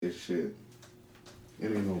This shit.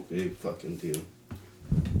 It ain't no big fucking deal.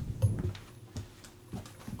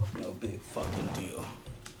 No big fucking deal.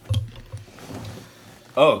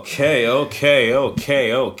 Okay.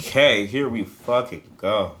 Here we fucking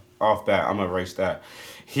go. Off that, I'm gonna erase that.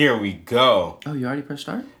 Here we go. Oh, you already pressed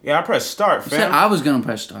start? Yeah, I pressed start, You fam. said I was gonna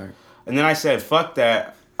press start. And then I said, fuck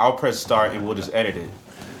that. I'll press start and we'll just edit it.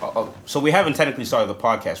 So we haven't technically started the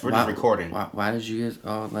podcast. We're just recording. Why did you get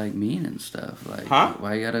all like mean and stuff? Like, huh?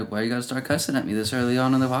 Why you gotta start cussing at me this early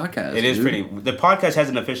on in the podcast? It is pretty. The podcast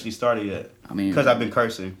hasn't officially started yet. I mean, because I've been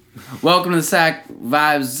cursing. Welcome to the Sack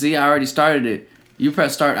Vibes. See, I already started it. You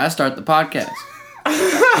press start. I start the podcast.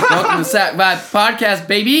 Welcome to Sack Vibes podcast,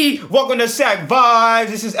 baby. Welcome to Sack Vibes.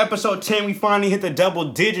 This is episode 10. We finally hit the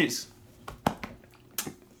double digits.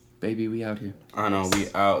 Baby, we out here. I know, we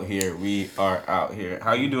out here. We are out here.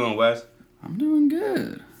 How you doing, Wes? I'm doing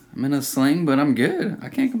good. I'm in a sling, but I'm good. I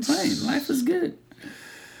can't complain. Life is good.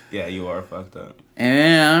 Yeah, you are fucked up.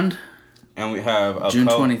 And we have a June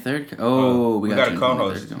 23rd. Oh, we got a June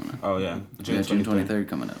co-host 23rd coming up. Oh yeah, June 23rd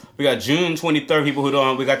coming up. We got June 23rd. People who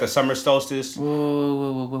don't. We got the summer solstice.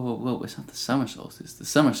 Whoa! It's not the summer solstice. The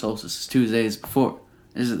summer solstice is 2 days before.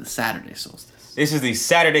 This is the Saturday solstice. This is the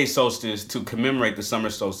Saturday solstice to commemorate the summer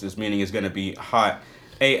solstice, meaning it's gonna be hot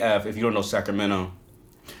AF. If you don't know Sacramento,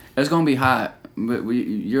 it's gonna be hot. But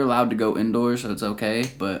you're allowed to go indoors, so it's okay.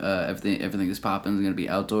 But everything that's popping is gonna be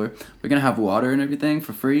outdoor. We're gonna have water and everything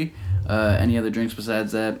for free. Any other drinks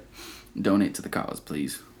besides that, donate to the cause,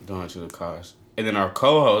 please. Donate to the cause. And then our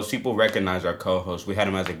co-host, people recognize our co-host. We had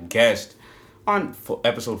him as a guest on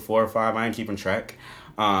episode 4 or 5. I ain't keeping track.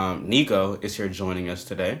 Nico is here joining us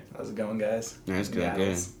today. How's it going, guys? Yeah, it's good.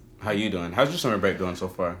 Good. How you doing? How's your summer break going so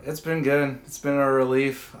far? It's been good. It's been a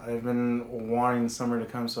relief. I've been wanting summer to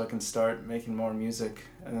come so I can start making more music.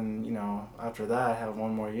 And, after that, I have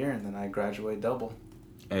one more year, and then I graduate double.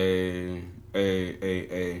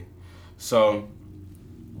 So,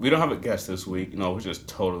 we don't have a guest this week, which is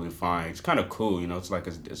totally fine. It's kind of cool, it's like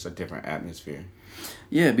it's a different atmosphere.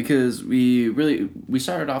 Yeah, because we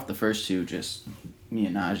started off the first two, just me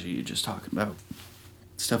and Najee just talking about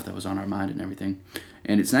stuff that was on our mind and everything.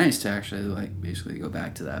 And it's nice to actually, basically go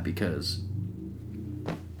back to that because,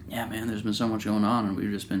 yeah, man, there's been so much going on, and we've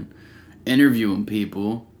just been interviewing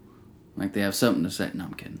people like they have something to say. No,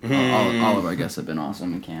 I'm kidding. All of our guests have been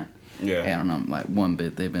awesome and can't. Yeah. I don't know, one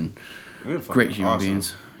bit. They've been great human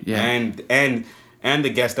beings. Yeah. And the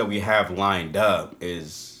guest that we have lined up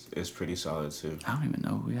is pretty solid too. I don't even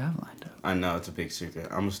know who we have lined up. I know, it's a big secret.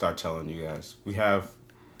 I'm gonna start telling you guys. We have.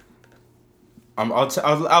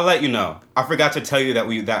 I'll let you know. I forgot to tell you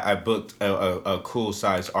that I booked a cool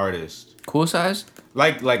size artist. Cool size?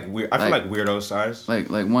 Like weird. I feel like weirdo size. Like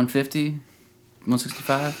 150,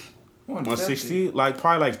 165. 160,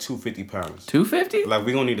 probably 250 pounds. 250? Like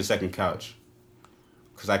we gonna need a second couch,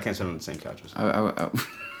 cause I can't sit on the same couch.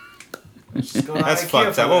 That's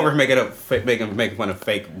fucked up. We're making fun of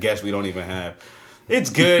fake guests we don't even have. It's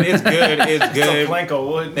good. It's good. It's good. It's a plank of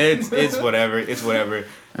wood. It's whatever. It's whatever.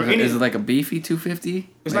 Is it like a beefy 250?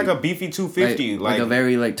 It's like a beefy 250. Like a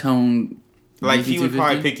very toned. Like he would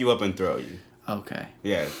probably pick you up and throw you. Okay.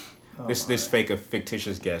 Yeah. This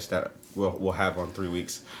fictitious guest that we'll have on 3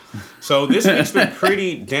 weeks. So this week's been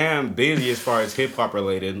pretty damn busy as far as hip hop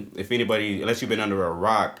related. If anybody, unless you've been under a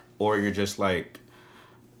rock or you're just I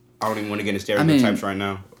don't even want to get into stereotypes right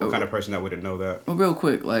now. What kind of person that wouldn't know that? Well, real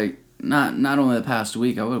quick, not only the past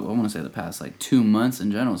week, I want to say the past 2 months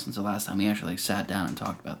in general since the last time we actually sat down and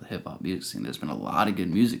talked about the hip hop music scene. There's been a lot of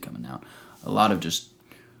good music coming out, a lot of just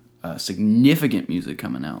significant music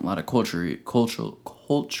coming out, a lot of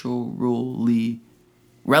culturally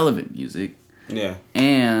relevant music. Yeah.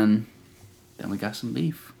 And then we got some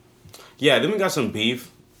beef. Yeah, then we got some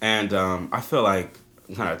beef, and I feel like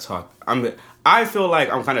I'm kind of talked. I feel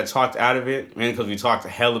like I'm kind of talked out of it, man, because we talked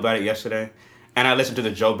hell about it yesterday. And I listened to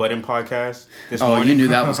the Joe Budden podcast this morning. You knew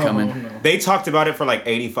that was coming. Oh, no. They talked about it for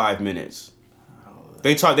 85 minutes.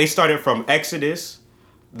 They started from Exodus,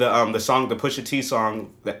 the song, the Pusha T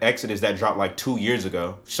song, the Exodus that dropped 2 years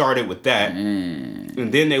ago. Started with that,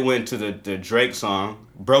 and then they went to the Drake song,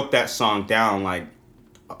 broke that song down line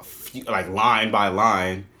by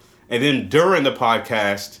line, and then during the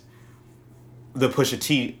podcast, the Pusha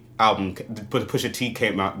T album, the Pusha T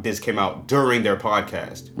came out. This came out during their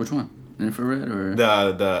podcast. Which one? Infrared or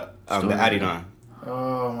the Adidon.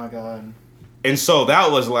 Oh my god. And so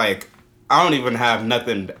that was I don't even have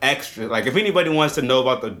nothing extra. If anybody wants to know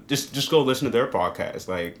about just go listen to their podcast.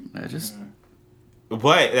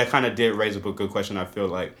 But that kind of did raise up a good question. I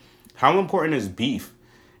feel how important is beef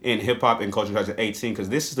in hip hop and culture 2018? Because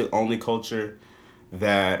this is the only culture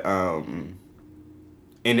that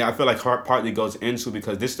and I feel like partly goes into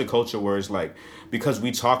because this is the culture where it's like because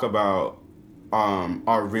we talk about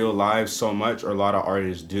our real lives so much, or a lot of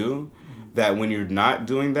artists do, that when you're not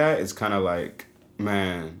doing that, it's kind of like,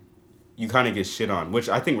 man, you kind of get shit on, which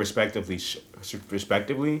I think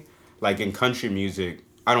respectively, like in country music,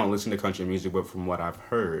 I don't listen to country music, but from what I've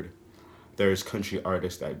heard, there's country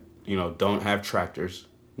artists that, you know, don't have tractors,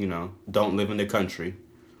 you know, don't live in the country,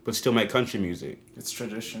 but still make country music. It's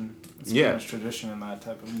tradition. It's Yeah. much tradition in that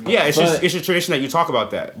type of music. Yeah, it's a tradition that you talk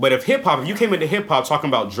about that. But if hip hop, if you came into hip hop talking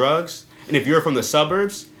about drugs, and if you're from the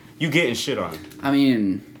suburbs, you getting shit on. I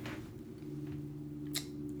mean,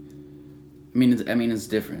 it's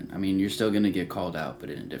different. I mean, you're still gonna get called out, but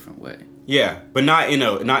in a different way. Yeah, but not in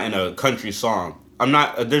a country song.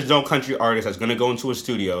 There's no country artist that's gonna go into a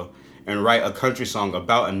studio and write a country song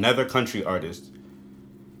about another country artist.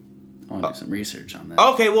 I want to do some research on that.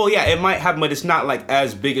 Okay, well, yeah, it might happen, but it's not like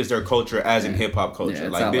as big as their culture as in hip hop culture. Yeah,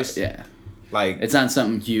 it's like not this, like it's not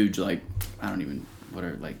something huge. Like I don't even. What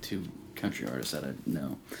are like 2 country artists that I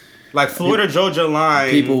know? like Florida Georgia Line.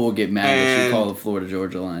 People will get mad if you call the Florida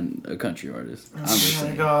Georgia Line a country artist. I'm just Oh my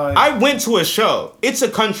saying. god. I went to a show. It's a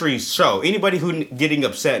country show. Anybody who getting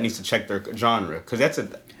upset needs to check their genre because that's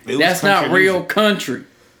That's not real music. country.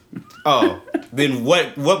 Oh, then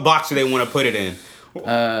what box do they want to put it in?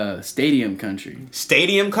 Stadium country.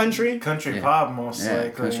 Stadium country? Country Yeah. pop, most Yeah,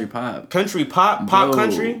 likely. country pop. Country pop Bro,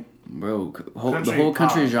 country? Bro, the Country whole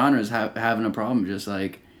country pop. genre is having a problem, just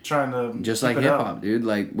like Trying to hip keep it up. hop, dude.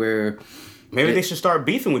 Like where Maybe they should start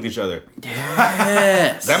beefing with each other.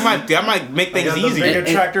 yes, That might make I things got the easier. bigger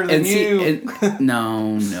tractor than you.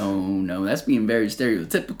 No, that's being very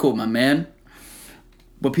stereotypical, my man.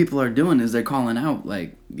 What people are doing is they're calling out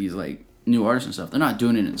like these like new artists and stuff. They're not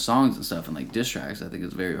doing it in songs and stuff and like diss tracks. I think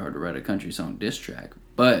it's very hard to write a country song diss track.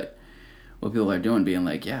 But what people are doing, being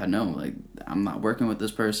like, yeah, no, like I'm not working with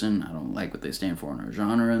this person. I don't like what they stand for in our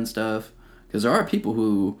genre and stuff. Because there are people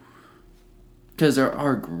who, because there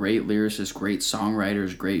are great lyricists, great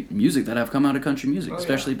songwriters, great music that have come out of country music,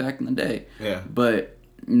 especially back in the day. Yeah. But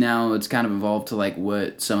now it's kind of evolved to like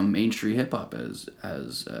what some mainstream hip hop has.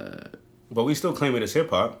 But we still claim it as hip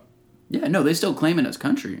hop. Yeah, no, they still claim it as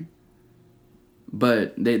country.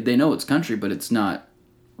 But they know it's country, but it's not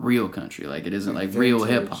real country. Like it isn't like real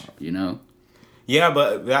hip hop, you know? Yeah,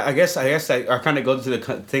 but I guess I kind of go to the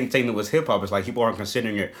thing that was hip hop. It's like people aren't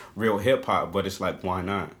considering it real hip hop, but it's like why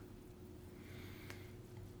not?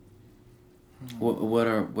 What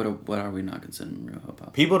are we not considering real hip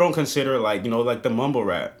hop? People don't consider like like the mumble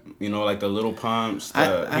rap, like the Little Pumps.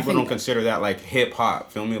 People don't consider that like hip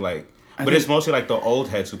hop. Feel me? Like, but it's mostly like the old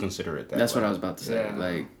heads who consider it that. That's way. what I was about to say. Yeah.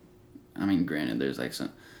 Like, I mean, granted, there's like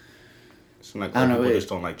some. Some like I don't know, people it- just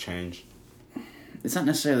don't like change. It's not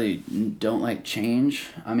necessarily don't like change.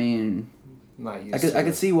 I mean, Not used I could to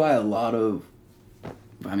it. see why a lot of.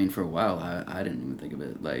 I mean, for a while, I didn't even think of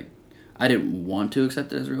it like. I didn't want to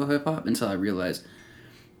accept it as real hip hop until I realized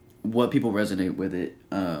what people resonate with it,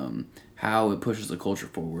 how it pushes the culture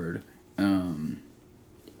forward, and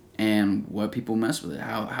what people mess with it,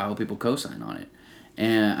 how people co-sign on it.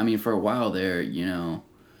 And I mean, for a while there,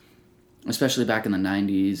 especially back in the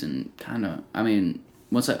 90s and kind of, I mean,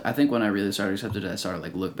 I think when I really started accepting it, I started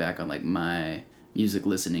like look back on like my music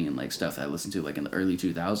listening and like stuff that I listened to like in the early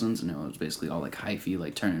 2000s, and it was basically all like hyphy,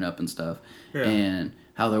 like turning up and stuff, Yeah. and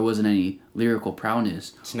how there wasn't any lyrical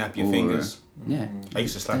prowess. Snap your or- fingers. Yeah. I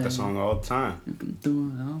used to slap that song all the time. You can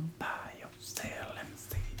do it all by yourself. Let me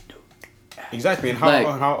see you do it. Exactly. And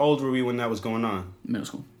how old were we when that was going on? Middle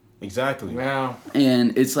school. Exactly. Yeah.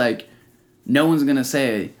 And it's like, no one's gonna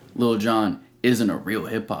say Lil Jon isn't a real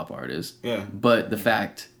hip hop artist. Yeah. But the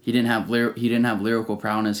fact he didn't have lyrical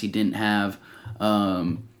prowess, he didn't have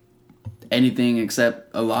anything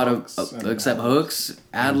except a lot Hooks of and except ad-libs. hooks,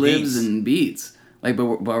 ad libs, beats. and beats. Like, but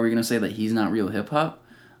are we gonna say that he's not real hip hop?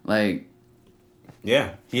 Like,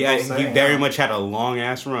 Yeah. He People say, very yeah. much had a long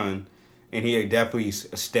ass run, and he definitely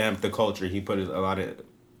stamped the culture. He put a lot of.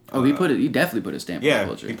 he definitely put a stamp on Yeah, the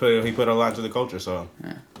culture. he put a lot to the culture. So,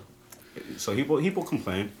 Yeah. so people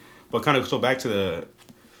complain, but kind of so back to the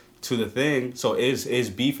thing. So is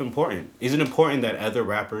beef important? Is it important that other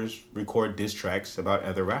rappers record diss tracks about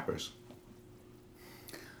other rappers?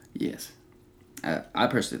 Yes, I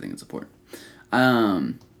personally think it's important.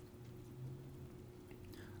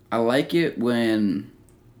 I like it when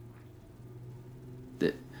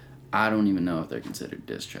I don't even know if they're considered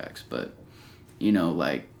diss tracks, but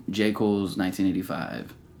like J. Cole's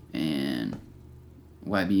 1985 and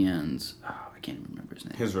YBN's I can't even remember his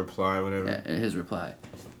name. His reply, whatever. His reply.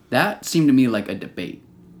 That seemed to me like a debate.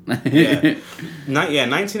 Yeah.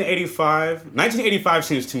 1985. 1985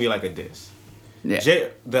 seems to me like a diss. Yeah.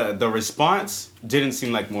 The response didn't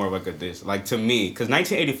seem like more of like a diss. Like to me, because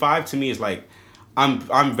 1985 to me is like,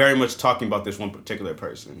 I'm very much talking about this one particular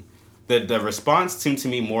person. The response seemed to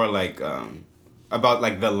me more like about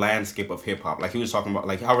like the landscape of hip hop. Like he was talking about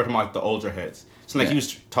like how we're talking about the older heads. So like he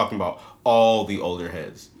was talking about all the older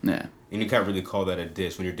heads. Yeah. And you can't really call that a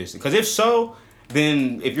diss when you're dissing. Because if so,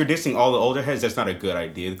 then if you're dissing all the older heads, that's not a good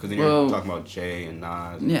idea. Because then you're talking about Jay and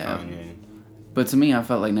Nas and Kanye. But to me, I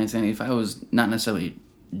felt like 1985 was not necessarily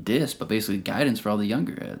diss, but basically guidance for all the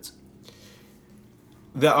younger heads.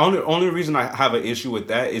 The only reason I have an issue with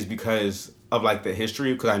that is because of like the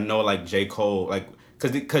history. Because I know like J. Cole, like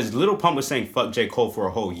because Lil Pump was saying fuck J. Cole for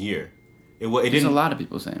a whole year. There's a lot of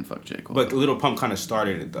people saying fuck J. Cole. But Lil Pump kind of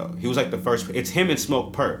started it though. He was like the first. It's him and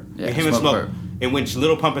Smoke Perp. Yeah, and him and Smoke. In which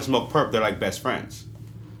Lil Pump and Smoke Perp, they're like best friends.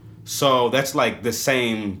 So that's like the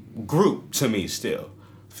same group to me still.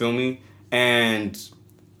 Feel me? And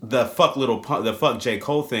the fuck the fuck J.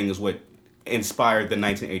 Cole thing is what inspired the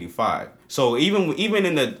 1985. So even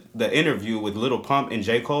in the interview with Lil Pump and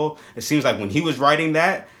J. Cole, it seems like when he was writing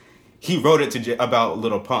that, he wrote it about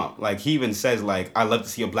Lil Pump. Like he even says like, I love to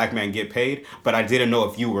see a black man get paid, but I didn't know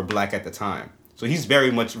if you were black at the time. So he's very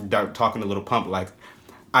much talking to Lil Pump like,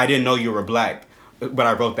 I didn't know you were black, but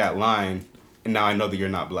I wrote that line, and now I know that you're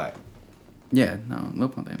not black. Yeah, no, Lil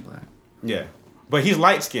Pump ain't black. Yeah. But he's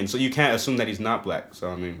light skinned, so you can't assume that he's not black. So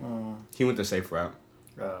I mean, he went the safe route.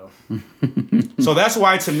 Oh. So that's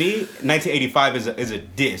why to me, 1985 is a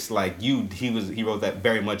diss. Like he wrote that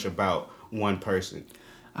very much about one person,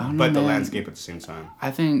 but the landscape at the same time.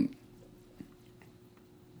 I think,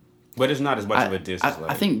 but it's not as much of a diss. As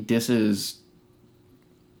like, I think disses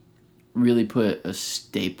really put a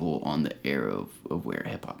staple on the era of where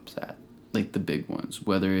hip hop's at. Like the big ones,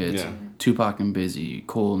 whether it's Tupac and Busy,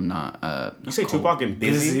 Cole, not you say Cole. Tupac and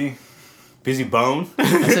Busy? Busy Bone?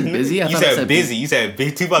 I said Busy? I said Busy. You said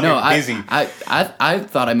Tupac and Busy. I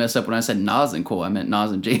thought I messed up when I said Nas and Cole. I meant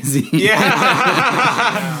Nas and Jay-Z.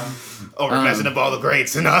 Yeah. Over messing up all the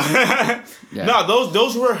greats. No,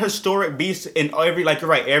 those were historic beasts in every, like you're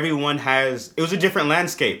right, everyone has, it was a different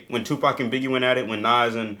landscape when Tupac and Biggie went at it, when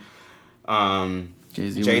Nas and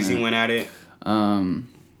Jay-Z went at it.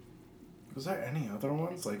 Was there any other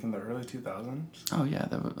ones like in the early 2000s? Oh yeah,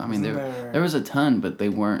 there was a ton, but they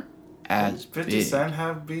weren't as 50 big. Cent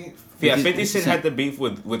have beef? Yeah, 50 Cent had the beef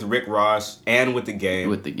with Rick Ross and with The Game.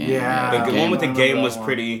 With The Game. Yeah. The one with The Game was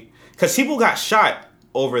pretty, because people got shot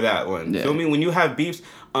over that one. Yeah. Feel me? When you have beefs,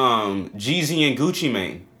 Jeezy and Gucci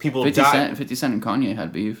Mane, people 50 died. 50 Cent and Kanye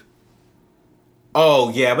had beef.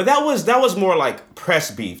 Oh yeah, but that was more like press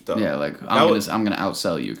beef though. Yeah, like I'm gonna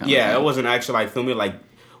outsell you. Kind Yeah, of thing. it wasn't actually like, feel me, like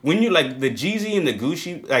when you like the Jeezy and the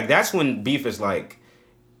Gucci, like that's when beef is like,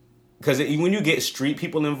 because when you get street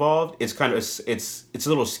people involved, it's kind of it's a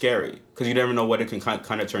little scary because you never know what it can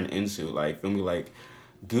kind of turn into. Like, feel me, like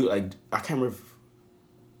I can't remember.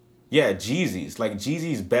 Yeah,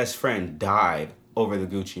 Jeezy's best friend died over the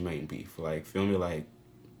Gucci Mane beef. Like, feel me, like,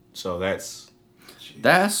 so that's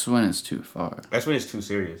when it's too far. That's when it's too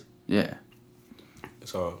serious. Yeah.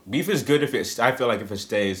 So beef is good I feel like if it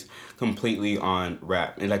stays completely on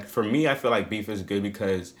rap. And like for me, I feel like beef is good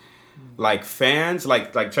because like fans,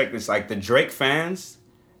 like check this, like the Drake fans,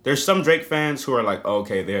 there's some Drake fans who are like, oh,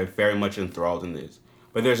 okay, they're very much enthralled in this.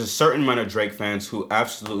 But there's a certain amount of Drake fans who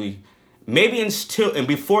absolutely, maybe and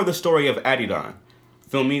before the story of Adidon,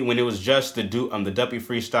 feel me, when it was just the Duppy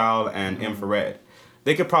freestyle and Infrared,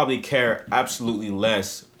 they could probably care absolutely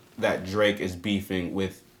less that Drake is beefing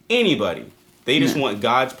with anybody. They just want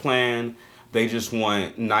God's plan. They just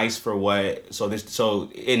want nice for what.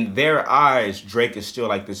 So in their eyes, Drake is still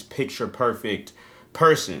like this picture perfect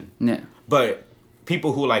person. Yeah. But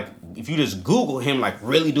people who like, if you just Google him, like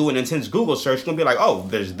really do an intense Google search, you're gonna be like, oh,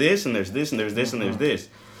 there's this and there's this and there's this and there's this.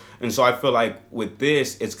 And so I feel like with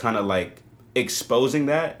this, it's kind of like exposing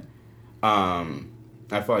that. I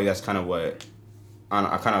feel like that's kind of what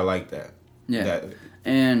I kind of like that. Yeah.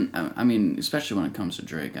 And I mean, especially when it comes to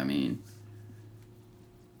Drake, I mean,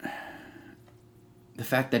 the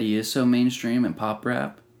fact that he is so mainstream and pop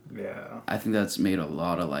rap, yeah, I think that's made a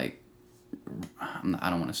lot of like, I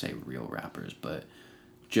don't want to say real rappers, but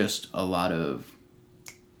just a lot of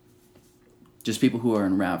just people who are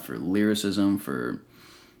in rap for lyricism, for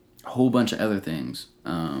a whole bunch of other things.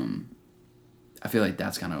 I feel like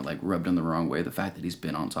that's kind of like rubbed him the wrong way. The fact that he's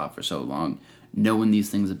been on top for so long, knowing these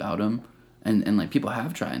things about him, and like people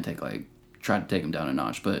have tried to take him down a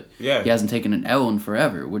notch, but he hasn't taken an L in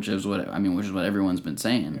forever, which is what everyone's been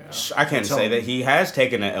saying. Yeah. I can't say that he has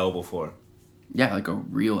taken an L before. Yeah, like a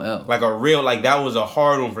real L. Like that was a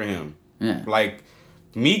hard one for him. Yeah. Like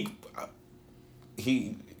Meek,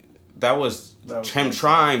 that was him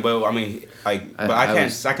trying, but I mean, like, I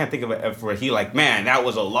can't think of it where he like, man, that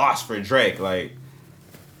was a loss for Drake. Like,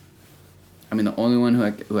 I mean, the only one who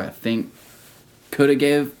I think could have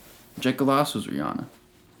gave Drake a loss was Rihanna.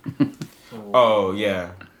 Oh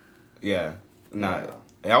yeah.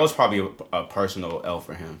 That was probably a personal L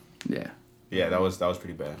for him. Yeah, that was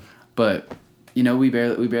pretty bad. But you know, we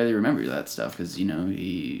barely remember that stuff because you know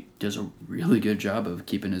he does a really good job of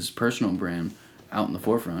keeping his personal brand out in the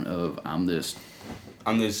forefront of I'm this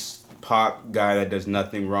pop guy that does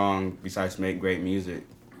nothing wrong besides make great music.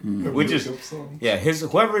 Which is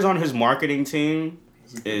whoever's on his marketing team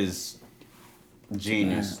is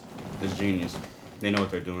genius. Is genius. They know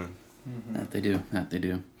what they're doing. That they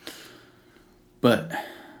do. But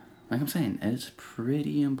like I'm saying, it's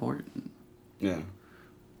pretty important. Yeah.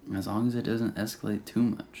 As long as it doesn't escalate too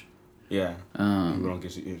much. Yeah. People don't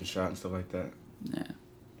get you shot and stuff like that. Yeah.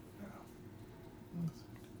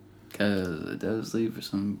 Because it does leave for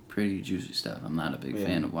some pretty juicy stuff. I'm not a big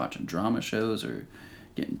fan of watching drama shows or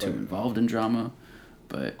getting too involved in drama.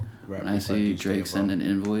 But when I see Drake send an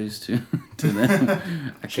invoice to them,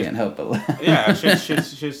 I can't help but laugh. Yeah,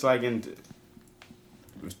 shit's like in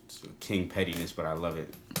king pettiness, but I love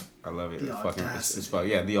it. I love it. It's fun.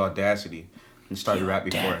 Yeah, the audacity. And started rap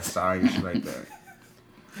before I saw and shit like that.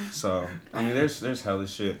 So I mean, there's hella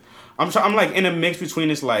shit. I'm like in a mix between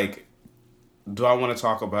this like. Do I want to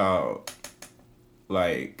talk about,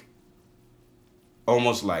 like,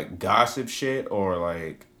 almost like gossip shit or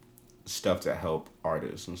like stuff that help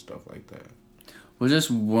artists and stuff like that? Well,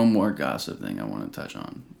 just one more gossip thing I want to touch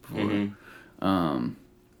on before. I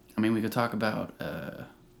mean, we could talk about. I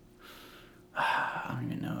don't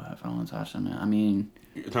even know if I want to touch on that. I mean,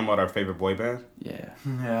 you're talking about our favorite boy band? Yeah.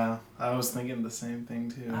 Yeah, I was thinking the same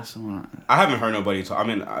thing too. I haven't heard nobody talk. I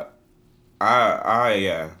mean,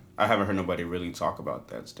 I haven't heard nobody really talk about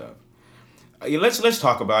that stuff. Let's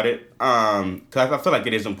talk about it, because I feel like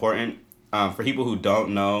it is important. For people who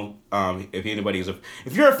don't know, if anybody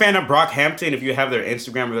if you're a fan of Brockhampton, if you have their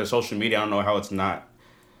Instagram or their social media, I don't know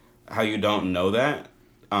how you don't know that.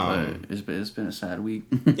 It's been a sad week.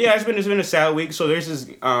 Yeah, it's been a sad week. So there's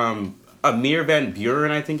this Amir Van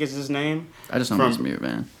Buren, I think is his name. I just know he's Amir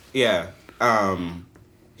Van. Yeah.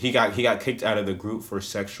 He got kicked out of the group for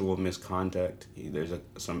sexual misconduct. There's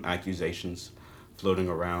some accusations floating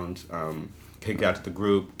around. Kicked out of the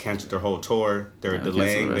group, canceled their whole tour. They're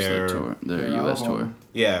delaying their U.S. tour.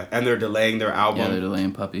 Yeah, and they're delaying their album. Yeah, they're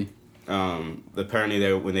delaying Puppy.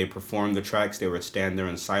 Apparently, when they performed the tracks, they would stand there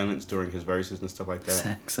in silence during his verses and stuff like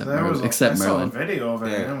that. Except Merlin. I saw a video of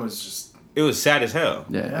it, and it was just... It was sad as hell.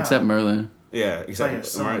 Yeah. Except Merlin. Yeah,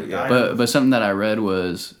 except Merlin. Yeah. But something that I read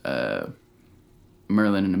was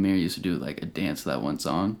Merlin and Amir used to do like a dance to that one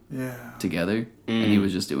song together, and he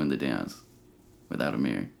was just doing the dance without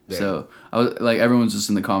Amir. Yeah. So I was like, everyone's just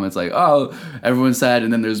in the comments like, oh, everyone's sad,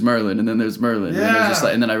 and then there's Merlin, and then there's Merlin, and then just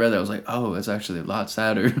like, and then I read that, I was like, oh, it's actually a lot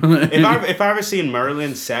sadder. if I ever seen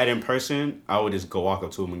Merlin sad in person, I would just go walk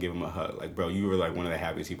up to him and give him a hug. Like, bro, you were like one of the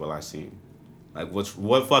happiest people I've seen. Like,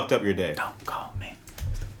 what fucked up your day? Don't call me.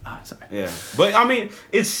 Oh, sorry. Yeah, but I mean,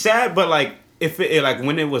 it's sad, but like, if it like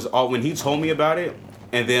when he told me about it,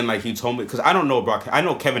 and then like he told me, because I don't know Brock, I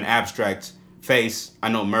know Kevin Abstract, Face, I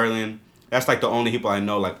know Merlin. That's like the only people I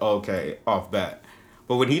know, like, okay, off bat.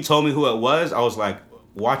 But when he told me who it was, I was like,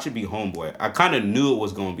 watch it be Homeboy. I kind of knew it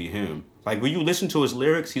was going to be him. Like, when you listen to his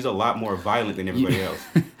lyrics, he's a lot more violent than everybody else.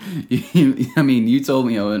 I mean, you told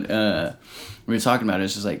me, Owen, we were talking about it,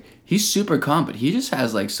 it's just like, he's super calm, but he just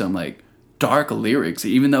has like some like dark lyrics,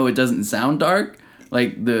 even though it doesn't sound dark.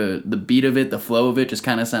 Like the beat of it, the flow of it just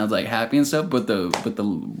kind of sounds like happy and stuff, but the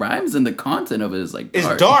rhymes and the content of it is like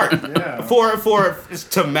dark. It's dark. Yeah. For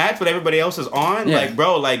to match what everybody else is on. Yeah. Like,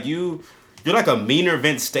 bro, like you're like a meaner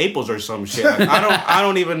Vince Staples or some shit. Like, I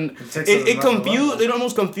don't even it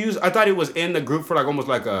almost confused. I thought he was in the group for like almost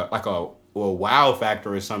like a wow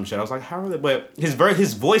factor or some shit. I was like, how are they? But his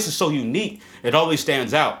voice is so unique. It always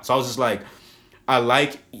stands out. So I was just like, I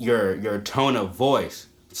like your tone of voice.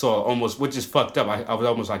 So almost, which is fucked up. I was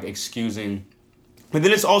almost like excusing, but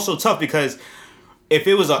then it's also tough because if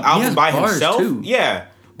it was an album by himself, too. Yeah.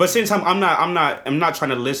 But since I'm not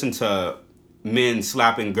trying to listen to men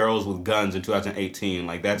slapping girls with guns in 2018.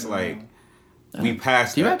 Like that's like we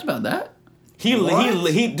passed. He rapped about that. He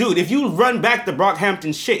dude. If you run back the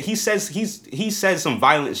Brockhampton shit, he says some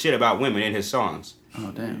violent shit about women in his songs.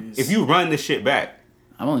 Oh damn! If you run the shit back,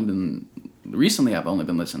 I've only been listening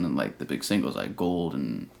to like the big singles like Gold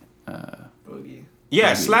and Boogie.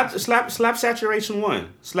 Yeah, Boogie. slap Saturation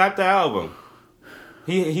 1. Slap the album.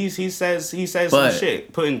 He says some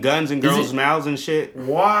shit, putting guns in girls' mouths and shit.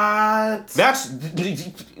 What? That's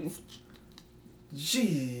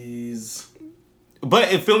Jeez. But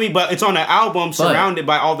feel me? But it's on the album, surrounded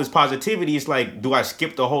by all this positivity. It's like, do I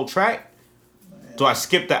skip the whole track? Do I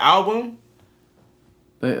skip the album?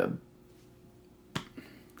 But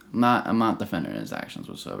I'm not defending his actions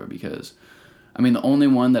whatsoever, because, I mean, the only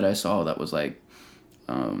one that I saw that was like,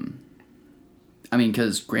 I mean,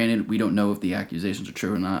 because granted, we don't know if the accusations are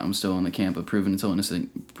true or not. I'm still in the camp of proven until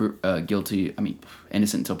innocent, guilty. I mean,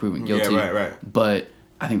 innocent until proven guilty. Yeah, right. But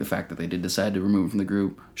I think the fact that they did decide to remove him from the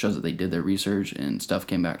group shows that they did their research and stuff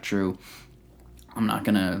came back true. I'm not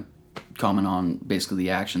gonna comment on basically the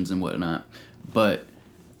actions and whatnot, but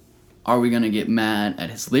are we gonna get mad at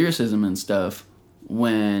his lyricism and stuff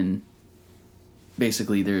when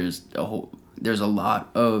basically there's a lot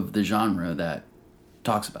of the genre that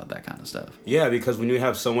talks about that kind of stuff? Yeah, because when you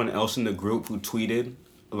have someone else in the group who tweeted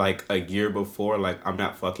like a year before, like, I'm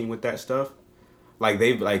not fucking with that stuff, like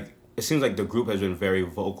it seems like the group has been very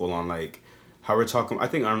vocal on like how we're talking. I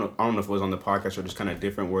don't know if it was on the podcast or just kind of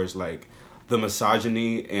different words, like the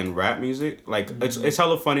misogyny in rap music. Like it's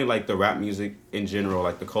hella funny, like the rap music in general,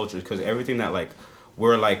 like the culture, because everything that like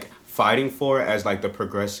we're like fighting for as like the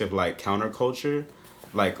progressive like counterculture,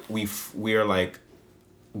 like we're like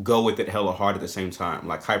go with it hella hard at the same time,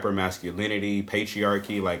 like hypermasculinity,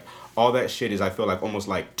 patriarchy, like all that shit is, I feel like, almost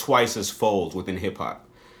like twice as fold within hip hop.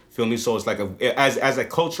 Feel me? So it's like as a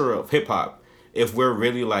culture of hip hop, if we're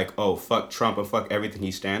really like, oh, fuck Trump and fuck everything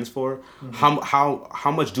he stands for,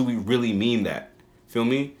 how much do we really mean that? Feel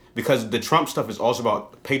me? Because the Trump stuff is also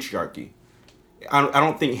about patriarchy. I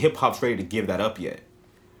don't think hip hop's ready to give that up yet.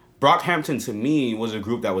 Brockhampton, to me, was a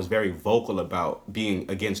group that was very vocal about being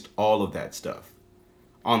against all of that stuff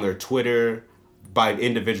on their Twitter, by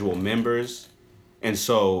individual members. And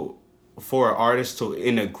so for an artist to,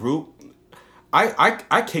 in a group,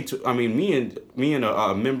 I kicked, I mean, me and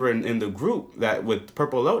a member in the group that with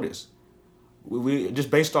Purple Lotus, we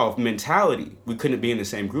just based off mentality, we couldn't be in the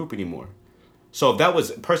same group anymore. So if that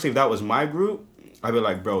was my group, I'd be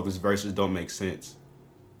like, bro, these verses don't make sense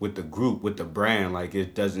with the group, with the brand. Like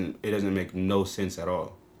it doesn't make no sense at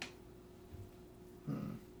all.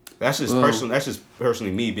 That's just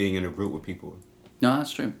personally me being in a group with people. No,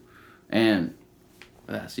 that's true. And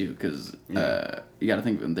that's you, because you got to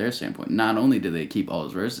think from their standpoint. Not only do they keep all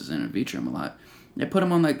his verses in and feature him a lot, they put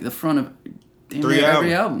him on like the front of every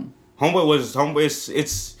album. Homeboy.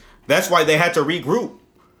 It's that's why they had to regroup.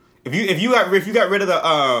 If you got rid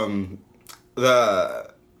of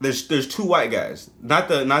there's two white guys, not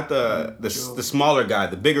the smaller guy,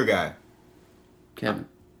 the bigger guy. Kevin.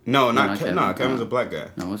 No, not Kevin. No, Kevin's a black guy.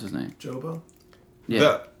 No, what's his name? Jobo?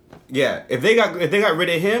 Yeah. If they got rid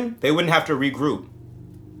of him, they wouldn't have to regroup.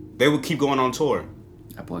 They would keep going on tour.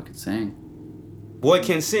 That boy could sing. Boy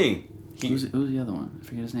can sing. Who's the other one? I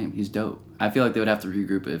forget his name. He's dope. I feel like they would have to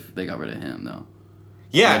regroup if they got rid of him, though.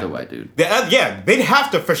 Yeah. The other white dude. They'd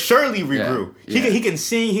have to for surely regroup. Yeah. He can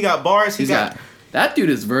sing. He got bars. That dude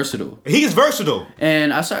is versatile. He is versatile.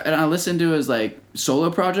 And I listened to his like solo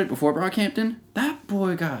project before Brockhampton. That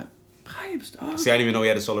boy got pipes, dog. See, I didn't even know he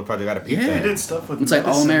had a solo project. I got to peep that. He did stuff with It's like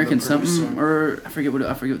All American something, or I forget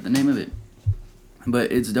what the name of it.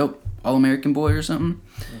 But it's dope. All American Boy or something.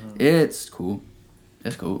 Mm-hmm. It's cool.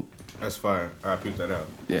 It's cool. That's fire. I peeped that out.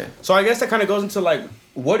 Yeah. So I guess that kind of goes into like,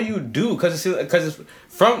 what do you do? Because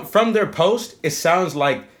from their post, it sounds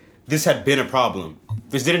like this had been a problem.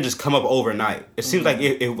 This didn't just come up overnight. It seems like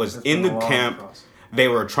it was in the camp. Process. They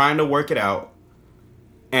were trying to work it out,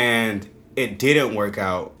 and it didn't work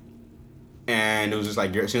out. And it was just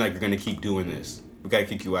like, it seems like you're gonna keep doing this. We gotta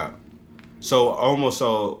kick you out.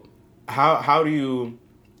 So how do you?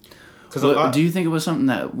 Do you think it was something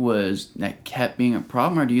that kept being a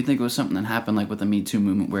problem, or do you think it was something that happened like with the Me Too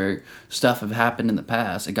movement, where stuff have happened in the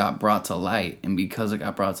past, it got brought to light, and because it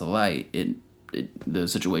got brought to light, the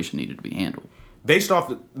situation needed to be handled? This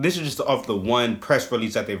is just off the one press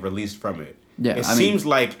release that they've released from it. Yeah, it seems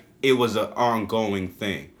like it was an ongoing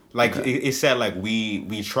thing. Like it said, like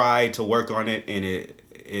we tried to work on it and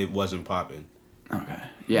it wasn't popping. Okay.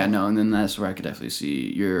 Yeah. No. And then that's where I could definitely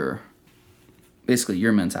see your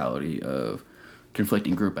mentality of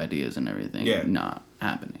conflicting group ideas and everything not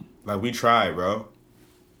happening. Like we tried, bro.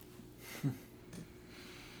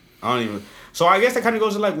 So I guess that kind of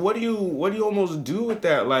goes to like, what do you almost do with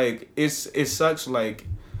that? Like it sucks. Like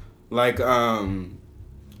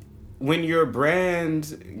when your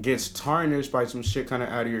brand gets tarnished by some shit kind of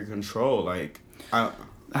out of your control. Like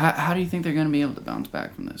how do you think they're gonna be able to bounce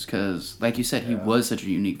back from this? Because like you said, he was such a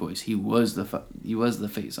unique voice. He was the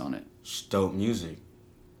face on it. Dope music.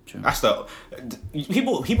 True. That's the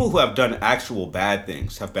people who have done actual bad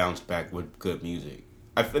things have bounced back with good music.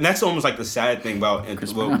 And that's almost like the sad thing about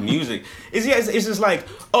Chris well, Brown. music. It's just like,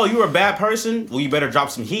 oh, you were a bad person? Well, you better drop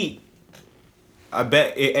some heat. I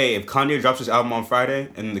bet, hey, if Kanye drops his album on Friday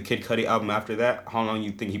and the Kid Cudi album after that, how long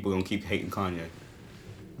you think people gonna keep hating Kanye?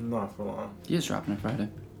 Not for long. He is dropping it Friday.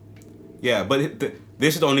 Yeah, but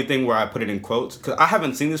this is the only thing where I put it in quotes. Because I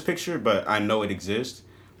haven't seen this picture, but I know it exists.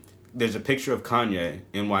 There's a picture of Kanye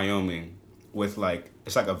in Wyoming with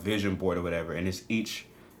it's like a vision board or whatever. And it's each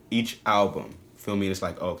album. Feel me? It's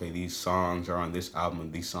like, okay, these songs are on this album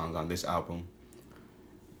and these songs on this album.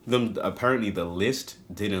 Apparently the list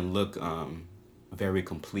didn't look very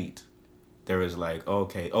complete. There was like,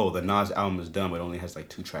 the Nas album is done, but it only has like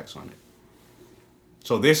 2 tracks on it.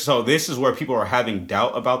 So this is where people are having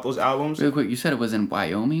doubt about those albums. Real quick, you said it was in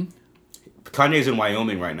Wyoming? Kanye's in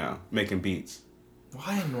Wyoming right now making beats.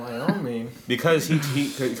 Why in Wyoming? Because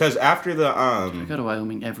because after the I go to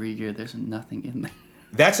Wyoming every year. There's nothing in there.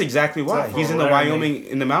 That's exactly why. Except for He's in the Laramie. Wyoming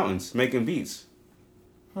in the mountains making beats.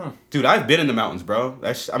 Huh. Dude, I've been in the mountains, bro.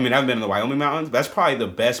 I've been in the Wyoming mountains. That's probably the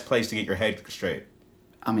best place to get your head straight.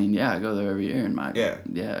 I mean, yeah, I go there every year, and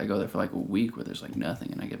Yeah. I go there for like a week where there's like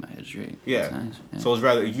nothing, and I get my head straight. Yeah. It's nice. Yeah. So it's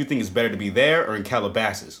rather, you think it's better to be there or in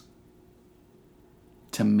Calabasas?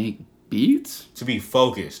 To make beats? To be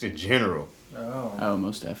focused in general. Oh. Oh,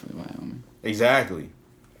 most definitely Wyoming. Exactly.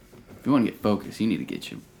 If you want to get focused, you need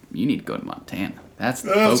to go to Montana. That's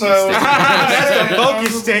the That's focus how- state. That's the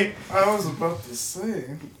focus state. I was about to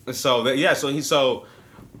say. So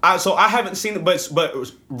I haven't seen it, but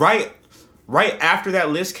right after that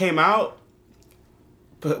list came out,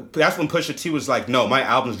 that's when Pusha T was like, no, my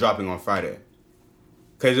album's dropping on Friday.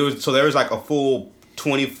 Because there was like a full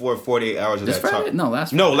 24, 48 hours of This that Friday? talk. No, last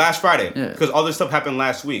Friday. No, last Friday. Yeah. Because all this stuff happened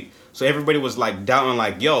last week. So everybody was like doubting,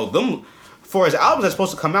 like, yo, for his albums that's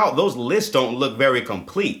supposed to come out, those lists don't look very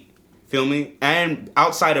complete. Feel me? And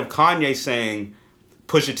outside of Kanye saying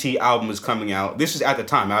Pusha T album is coming out, this is at the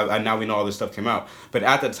time. Now we know all this stuff came out. But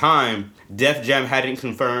at the time, Def Jam hadn't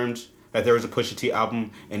confirmed that there was a Pusha T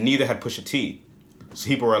album, and neither had Pusha T. So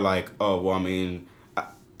people were like, oh, well, I mean,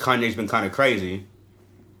 Kanye's been kind of crazy.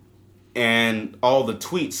 And all the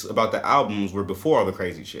tweets about the albums were before all the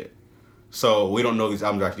crazy shit. So we don't know these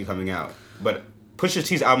albums are actually coming out. But Pusha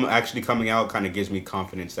T's album actually coming out kind of gives me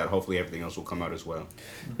confidence that hopefully everything else will come out as well.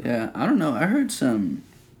 Yeah, I don't know. I heard some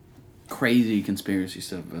crazy conspiracy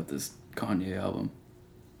stuff about this Kanye album.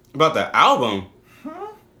 About the album?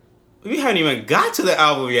 We hadn't even got to the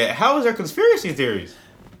album yet. How is there conspiracy theories?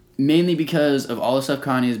 Mainly because of all the stuff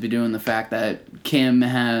Kanye's been doing, the fact that Kim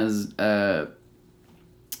has now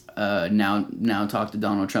talked to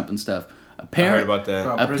Donald Trump and stuff. I heard about that.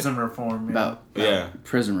 About prison reform. Yeah. About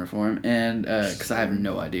prison reform, and because I have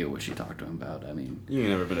no idea what she talked to him about. I mean, You ain't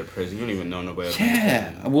never been to prison. You don't even know nobody else.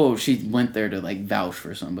 yeah. Well, she went there to like vouch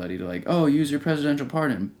for somebody to like, oh, use your presidential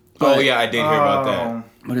pardon. Oh, yeah, I did hear about that.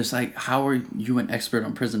 But it's like, how are you an expert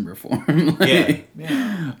on prison reform? Yeah.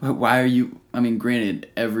 Yeah. Why are you? I mean, granted,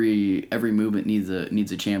 every movement needs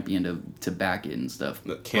a champion to back it and stuff.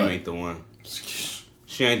 Look, Kim but- ain't the one.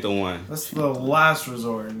 She ain't the one. That's the last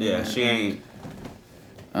resort. Yeah, she ain't.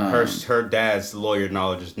 Um, Her dad's lawyer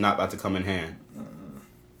knowledge is not about to come in hand.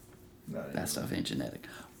 that stuff ain't genetic.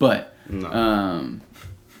 But No.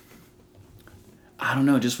 I don't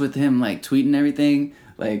know, just with him like tweeting everything,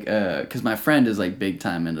 like because my friend is like big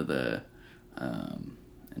time into the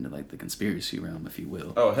like the conspiracy realm, if you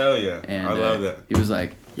will. Oh, hell yeah. And I love that. he was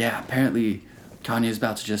like, yeah, apparently Kanye's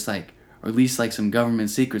about to just like release like some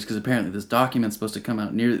government secrets, because apparently this document's supposed to come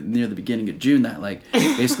out near the beginning of June that like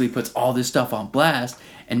basically puts all this stuff on blast,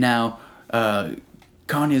 and now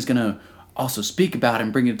Kanye's gonna also speak about it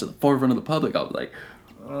and bring it to the forefront of the public. I was like,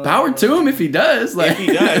 power to him if he does. Like, If he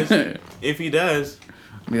does. If he does.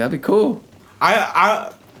 I mean, that'd be cool.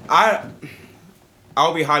 I'll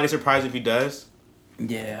be highly surprised if he does.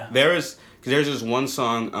 Yeah. There's this one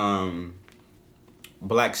song,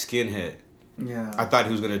 Black Skinhead. Yeah. I thought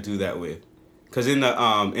he was gonna do that with, cause in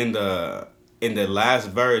the last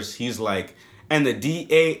verse he's like, and the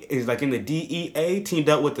DA is like, in the DEA teamed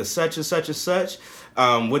up with the such and such and such,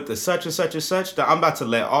 with the such and such and such. I'm about to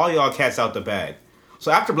let all y'all cats out the bag.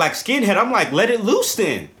 So after Black Skinhead, I'm like, let it loose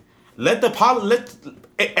then.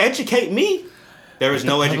 Educate me. There is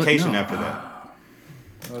no public education know. after that.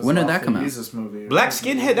 When did off that the come out? Jesus movie. Black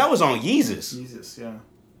Skinhead, that was on Yeezus. Jesus, yeah.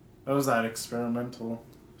 That was that experimental.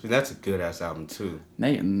 See, that's a good ass album too.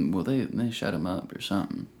 They shut him up or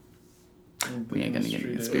something. We ain't gonna get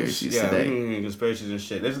any conspiracies Yeah, today. conspiracies and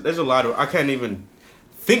shit. There's a lot of, I can't even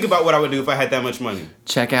think about what I would do if I had that much money.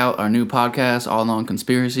 Check out our new podcast, All On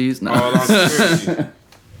Conspiracies. No. All on conspiracy.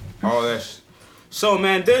 All that. So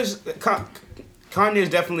man, there's Kanye is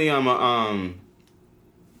definitely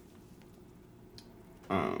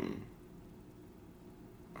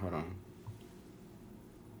Hold on.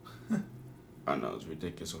 I know it's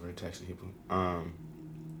ridiculous over texting people. How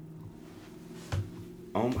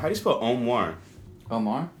do you spell Omar?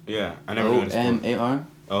 Omar? Yeah, I never knew this. O-M-A-R?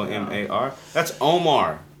 O-M-A-R? That's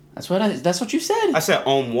Omar. That's what you said. I said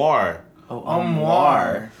Omar. Oh,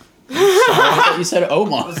 Omar. Sorry, I thought you said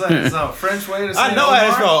Omar. What's that? Is that a French way to say I know Omar? how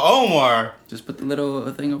to spell Omar. Just put the little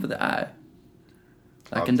thing over the I.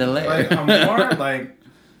 Like in Okay. delay. Like Omar?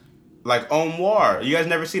 Like Omar. You guys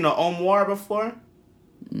never seen an Omar before?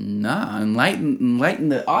 Nah, enlighten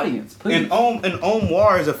the audience, please. An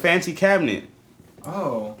Omar is a fancy cabinet.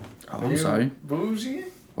 Oh. I'm sorry. Bougie?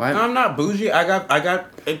 Why? I'm not bougie. I got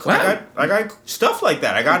stuff like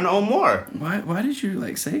that. I got an Omar. Why did you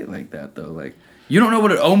like say it like that though? Like you don't know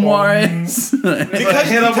what an Omar is? Because-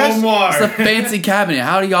 hit up because- Omar. It's a fancy cabinet.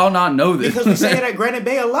 How do y'all not know this? Because we say it at Granite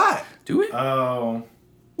Bay a lot. Do we? Oh.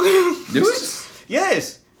 Do it?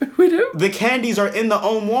 Yes. We do. The candies are in the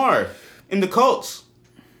Omar. In the coats.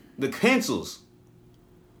 The pencils.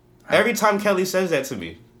 Every time Kelly says that to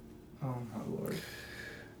me. Oh my lord.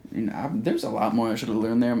 You know, there's a lot more I should have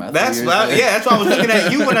learned there. That's why I was looking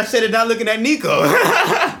at you when I said it, not looking at Nico.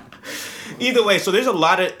 Either way, so there's a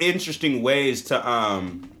lot of interesting ways to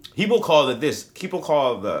people call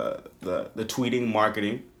the tweeting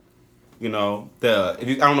marketing. You know, I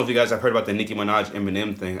don't know if you guys have heard about the Nicki Minaj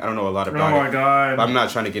Eminem thing. I don't know a lot about it. Oh my god. I'm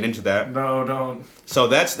not trying to get into that. No, don't. So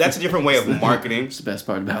that's a different way of marketing. The best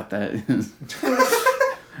part about that is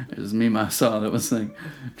it was a meme I saw that was like,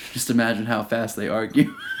 just imagine how fast they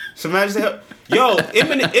argue. So imagine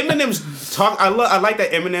Eminem's talk. I like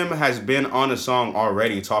that Eminem has been on a song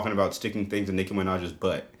already talking about sticking things in Nicki Minaj's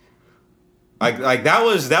butt. Like that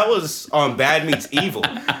was on Bad Meets Evil.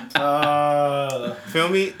 Feel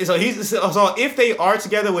me? So if they are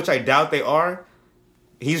together, which I doubt they are,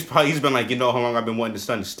 he's been like, you know how long I've been wanting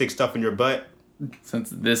to stick stuff in your butt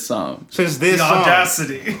Since this song. since this The song.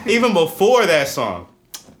 audacity. Even before that song.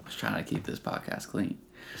 I was trying to keep this podcast clean.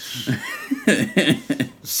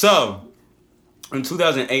 So, in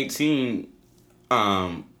 2018,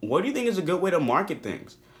 what do you think is a good way to market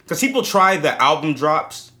things? Because people try the album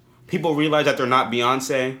drops. People realize that they're not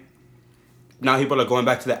Beyonce. Now people are going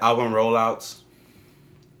back to the album rollouts.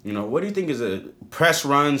 You know, what do you think is a press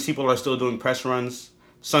runs? People are still doing press runs.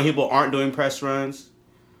 Some people aren't doing press runs.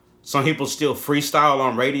 Some people still freestyle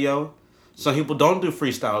on radio. Some people don't do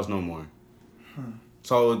freestyles no more.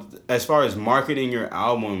 So as far as marketing your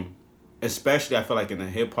album, especially I feel like in the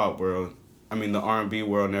hip hop world, I mean the R&B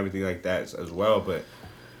world and everything like that as well, but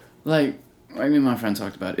Like me and my friend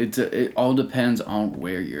talked about it all depends on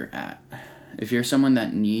where you're at. If you're someone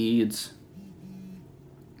that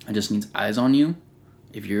just needs eyes on you,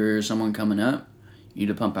 if you're someone coming up, you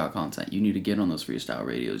need to pump out content. You need to get on those freestyle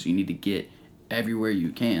radios. You need to get everywhere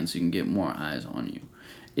you can so you can get more eyes on you.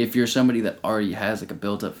 If you're somebody that already has like a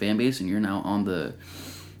built up fan base and you're on the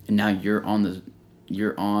I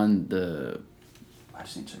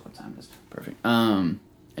just need to check what time it is. Perfect. And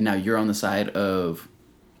now you're on the side of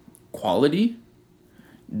quality,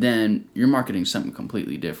 then you're marketing something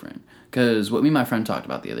completely different. Because what me and my friend talked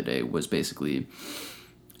about the other day was basically,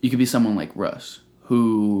 you could be someone like Russ,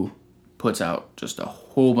 who puts out just a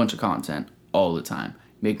whole bunch of content all the time,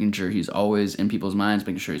 making sure he's always in people's minds,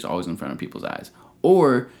 making sure he's always in front of people's eyes.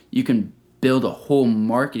 Or you can build a whole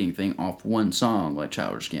marketing thing off one song like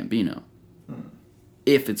Childish Gambino,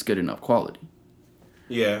 if it's good enough quality.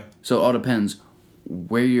 yeah. So it all depends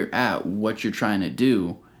where you're at, what you're trying to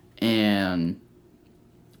do, and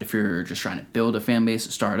if you're just trying to build a fan base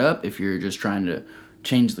to start up, if you're just trying to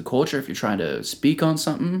change the culture, if you're trying to speak on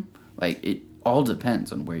something, like it all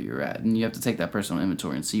depends on where you're at. And you have to take that personal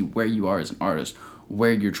inventory and see where you are as an artist,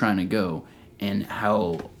 where you're trying to go, and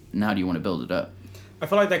how do you want to build it up. I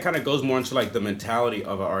feel like that kind of goes more into like the mentality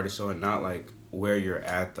of an artist, so and not like where you're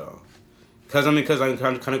at though. Because I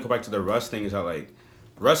kind of go back to the Russ thing is how like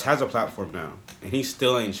Russ has a platform now, and he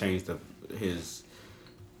still ain't changed his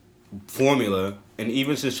formula. And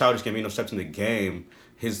even since Childish Gambino stepped in the game,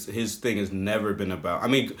 his thing has never been about. I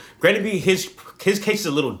mean, granted, his case is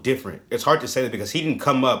a little different. It's hard to say that because he didn't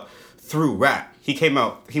come up through rap. He came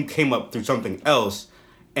up through something else,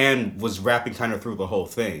 and was rapping kind of through the whole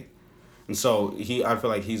thing. And so I feel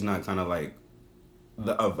like he's not kind of like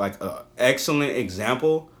a excellent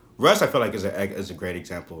example. Russ, I feel like is a great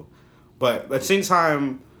example, but at the same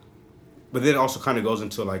time, but then it also kind of goes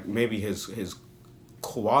into like maybe his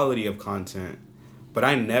quality of content. But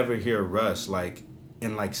I never hear Russ like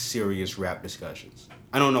in like serious rap discussions.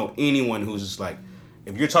 I don't know anyone who's just like,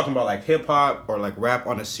 if you're talking about like hip hop or like rap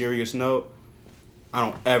on a serious note, I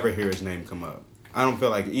don't ever hear his name come up. I don't feel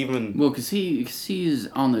like even. Well, cause he's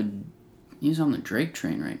on the Drake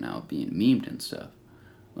train right now, being memed and stuff.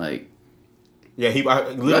 Like, Yeah,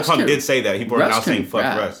 Lil Pump did say that. People are now saying fuck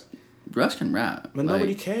rap. Russ. Russ can rap, But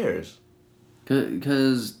nobody cares.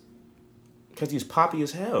 Because he's poppy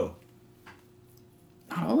as hell.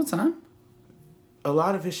 not all the time. A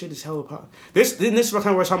lot of his shit is hella pop. This is what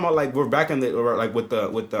kind of we're talking about. Like we're back in the like with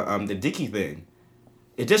the Dickie thing.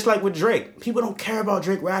 It's just like with Drake. People don't care about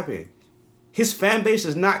Drake rapping. His fan base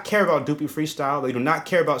does not care about Doopy Freestyle. They do not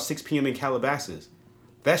care about 6 p.m. in Calabasas.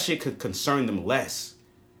 That shit could concern them less.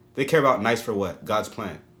 They care about Nice for What? God's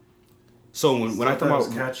Plan. So when I talk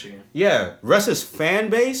about catchy. Yeah, Russ's fan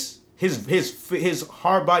base, his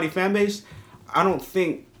hard body fan base, I don't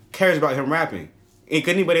think cares about him rapping.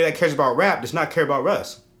 Anybody that cares about rap does not care about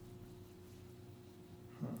Russ.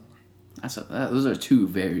 Those are two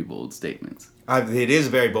very bold statements. It is a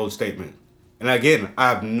very bold statement, and again,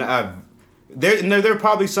 there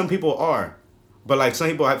probably some people are, but like some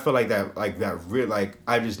people I feel like that real like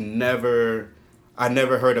I never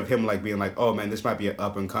heard of him like being like, oh man, this might be an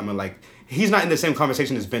up and coming, like he's not in the same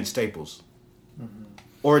conversation as Vince Staples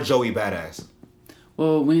or Joey Badass.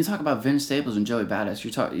 Well, when you talk about Vince Staples and Joey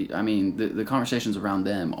Badass, I mean, the conversations around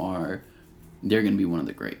them are, they're going to be one of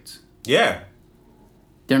the greats. Yeah.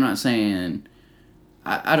 They're not saying,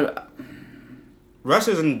 I don't... Russ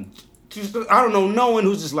isn't, I don't know no one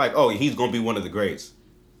who's just like, oh, he's going to be one of the greats.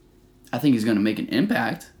 I think he's going to make an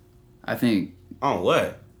impact. I think... On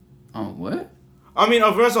what? On what? I mean,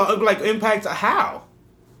 of Russ, like, impact how?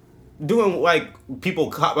 Doing like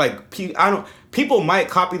people people might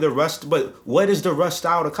copy the Russ, but what is the Russ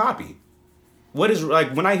style to copy? What is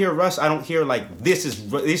like when I hear Russ, I don't hear like this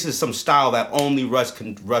is some style that only Russ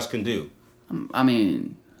can do. I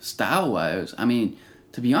mean, style wise, I mean,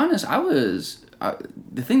 to be honest,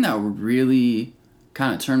 the thing that really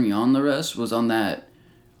kind of turned me on the Russ was on that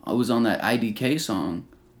IDK song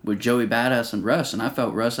with Joey Badass and Russ, and I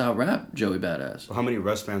felt Russ out rap Joey Badass. Well, how many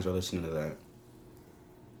Russ fans are listening to that?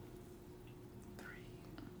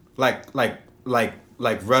 Like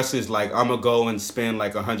Russ is like, I'm gonna go and spend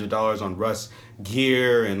like $100 on Russ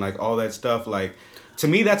gear and like all that stuff. Like, to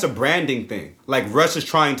me, that's a branding thing. Like Russ is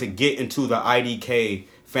trying to get into the IDK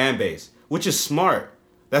fan base, which is smart.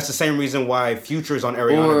 That's the same reason why Future's on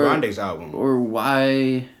Ariana Grande's album. Or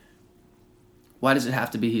why does it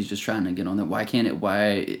have to be he's just trying to get on that? Why can't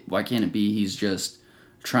it be he's just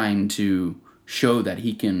trying to show that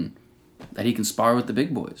he can spar with the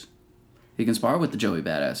big boys? He can spar with the Joey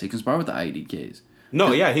Badass. He can spar with the IDKs.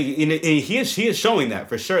 No, yeah, he is showing that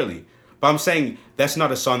for surely. But I'm saying that's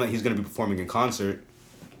not a song that he's going to be performing in concert.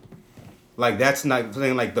 Like that's not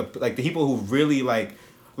saying like the people who really like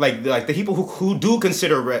the people who do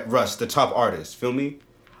consider Russ the top artist. Feel me?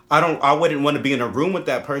 I wouldn't want to be in a room with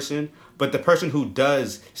that person. But the person who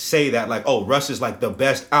does say that like, oh, Russ is like the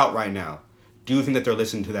best out right now. Do you think that they're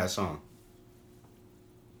listening to that song?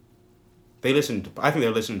 I think they're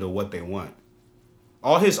listening to what they want.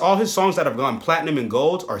 All his songs that have gone platinum and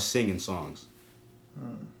gold are singing songs.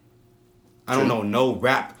 I don't know no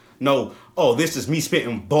rap, no, oh, this is me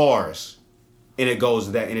spitting bars and it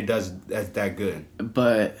goes that and it does that good.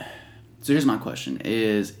 But so here's my question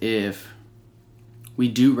is if we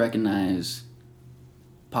do recognize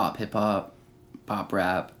pop hip hop, pop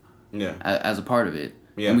rap as a part of it.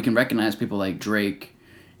 Yeah. And we can recognize people like Drake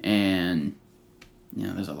and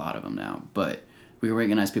there's a lot of them now, but we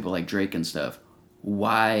recognize people like Drake and stuff.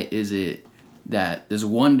 Why is it that this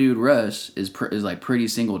one dude Russ is like pretty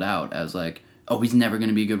singled out as like, oh, he's never going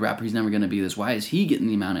to be a good rapper, he's never going to be this? Why is he getting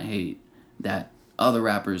the amount of hate that other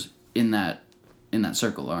rappers in that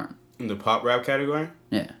circle aren't? In the pop rap category?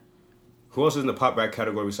 Yeah. Who else is in the pop rap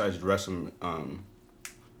category besides Russ and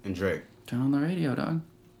Drake? Turn on the radio, dog.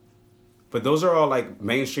 But those are all like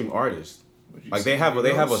mainstream artists. Like they have a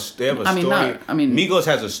story. Migos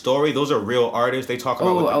has a story. Those are real artists. They talk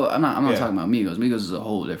about. I'm not talking about Migos. Migos is a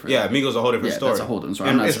whole different. Yeah, Migos is a whole different story. That's a whole different story.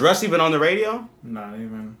 And is Russ even on the radio? Not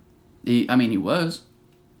even. He was.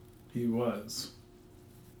 He was.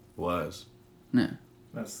 Was. Yeah.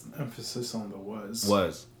 That's emphasis on the was.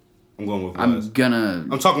 Was. I'm going with was.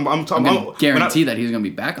 I'm gonna guarantee that he's gonna be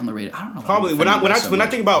back on the radio. I don't know. Probably when I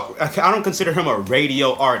think about, I don't consider him a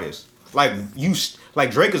radio artist.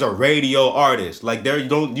 Like Drake is a radio artist. Like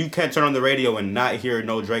you can't turn on the radio and not hear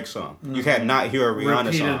no Drake song. Mm-hmm. You can't not hear a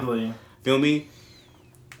Rihanna song. Feel me?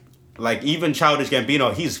 Like even Childish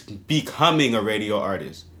Gambino, he's becoming a radio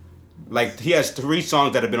artist. Like he has 3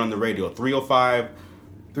 songs that have been on the radio: 305,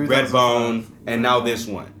 Redbone, and now this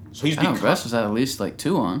one. So he's becoming. Russ was at least like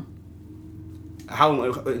 2 on.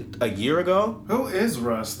 How a year ago? Who is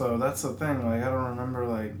Russ though? That's the thing. Like I don't remember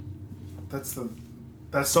like. That's So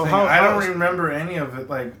the thing. how- I don't how- remember any of it,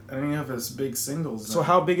 like any of his big singles. So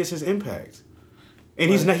how big is his impact? And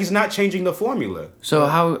he's not changing the formula. So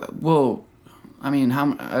how? Well, I mean,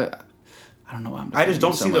 how? I don't know. Why I'm I just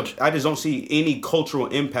don't so see much. I just don't see any cultural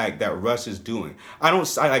impact that Russ is doing.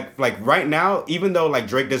 Like right now, even though like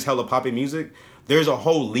Drake does hella poppy music, there's a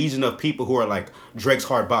whole legion of people who are like Drake's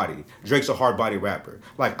hard body. Drake's a hard body rapper.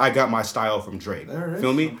 Like I got my style from Drake. There is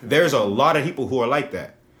Feel me? some people. There's a lot of people who are like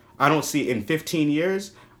that. I don't see in 15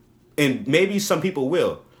 years, and maybe some people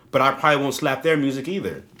will, but I probably won't slap their music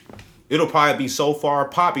either. It'll probably be so far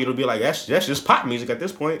poppy, it'll be like that's just pop music at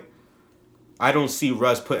this point. I don't see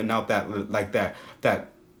Russ putting out that like a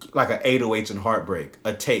 808s and Heartbreak,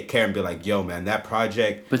 a Take Care and be like, yo man, that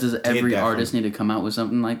project. But does every artist need to come out with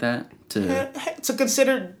something like that to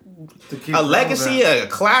consider to keep a legacy, relevant.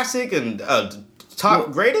 a classic, and a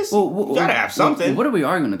top greatest? You gotta have something. What are we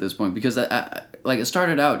arguing at this point? Because like it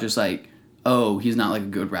started out just like, oh, he's not like a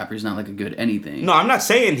good rapper. He's not like a good anything. No, I'm not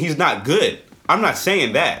saying he's not good. I'm not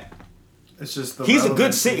saying that. It's just the He's a good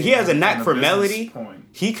relevancy singer. He has a knack and the for business melody. point.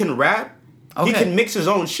 He can rap. He Okay. can mix his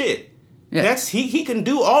own shit. Yeah. That's he can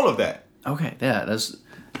do all of that. Okay, yeah, that's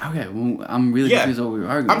okay. Well, I'm really Yeah. confused what we were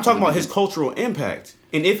arguing. I'm talking about his cultural impact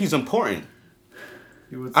and if he's important.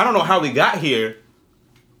 He would- I don't know how we got here,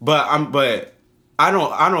 but I don't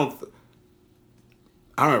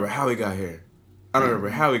remember how we got here. I don't remember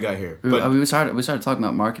how we got here. But We started talking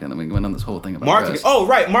about marketing, and then we went on this whole thing about marketing. Russ. Oh,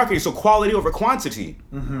 right, marketing. So quality over quantity.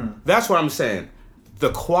 Mm-hmm. That's what I'm saying. The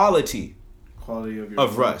quality quality of your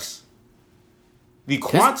of Russ. The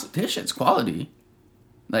quantity. This shit's quality.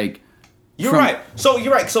 Like You're from- right. So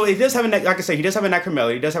you're right. So he does have a knack. Like I said, he does have a knack for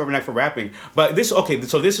melody. He does have a knack for rapping. But this, okay.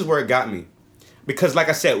 So this is where it got me, because like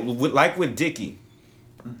I said, with Dickie,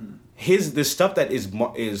 the stuff that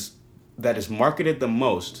is marketed the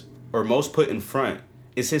most or most put in front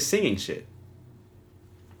is his singing shit,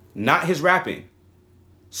 not his rapping.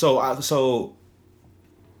 So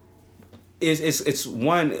it's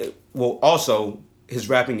one. Well, also his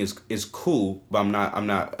rapping is cool, but I'm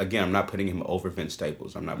not putting him over Vince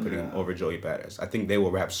Staples. I'm not putting him over Joey Badass. I think they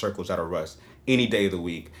will rap circles out of Russ any day of the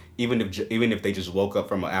week, even if they just woke up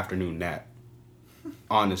from an afternoon nap.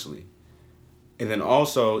 Honestly, and then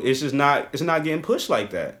also it's not getting pushed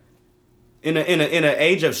like that. In an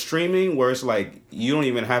age of streaming where it's like you don't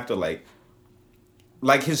even have to like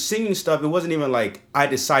his singing stuff. It wasn't even like I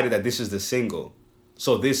decided that this is the single,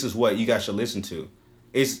 so this is what you guys should listen to.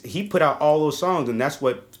 He put out all those songs, and that's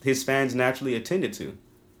what his fans naturally attended to.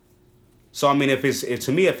 So I mean, if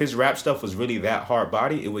his rap stuff was really that hard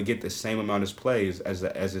body, it would get the same amount of plays as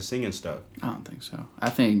his singing stuff. I don't think so. I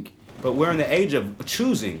think. But we're in the age of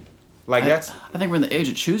choosing. Like I think we're in the age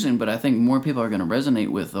of choosing, but I think more people are going to resonate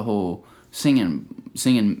with the whole singing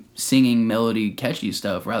melody, catchy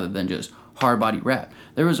stuff rather than just hard body rap.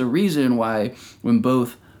 There was a reason why when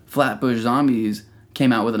both Flatbush Zombies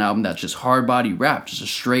came out with an album that's just hard body rap, just a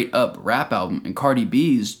straight up rap album, and Cardi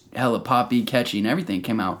B's hella poppy, catchy, and everything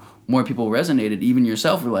came out, more people resonated. Even you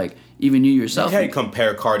yourself. You can't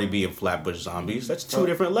compare Cardi B and Flatbush Zombies. That's two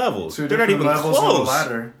different levels. They're not even levels close. on the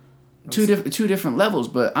ladder. Two different levels,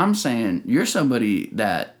 but I'm saying you're somebody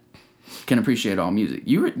that can appreciate all music.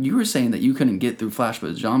 You were saying that you couldn't get through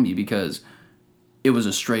Flatbush Zombie because it was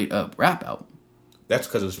a straight up rap album. That's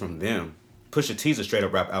because it's from them. Pusha T's a straight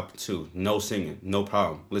up rap album too. No singing, no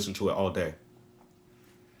problem. Listen to it all day.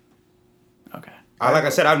 Okay. Like I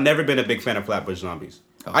said, I've never been a big fan of Flatbush Zombies.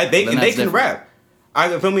 Okay, They then can that's different. rap.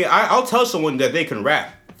 I'll tell someone that they can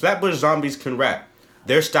rap. Flatbush Zombies can rap.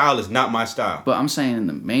 Their style is not my style. But I'm saying in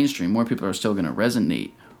the mainstream, more people are still going to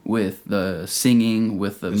resonate with the singing,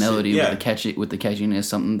 with the melody, yeah. with the catchiness,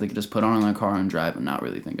 something they could just put on in their car and drive and not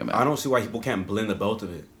really think about. I don't see why people can't blend the both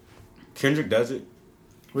of it. Kendrick does it,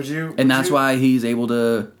 And that's why he's able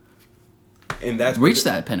to and that's reach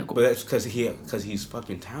that pinnacle. But that's because he's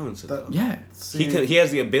fucking talented. Though. Yeah. He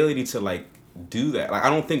has the ability to like do that. Like I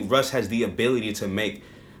don't think Russ has the ability to make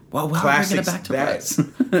Well, how classics are we gonna that. back to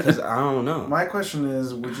Russ? Because I don't know. My question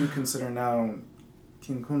is, would you consider now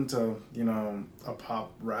King Kunta, a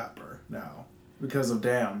pop rapper now because of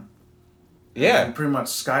Damn? Yeah. And pretty much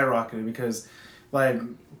skyrocketed because, like,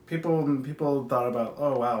 people thought about,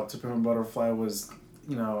 oh wow, To Pimp a Butterfly was,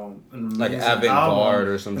 an amazing Like avant-garde album.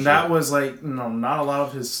 or some and shit. that was like, not a lot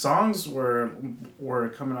of his songs were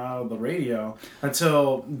coming out of the radio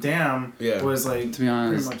until Damn was like, To be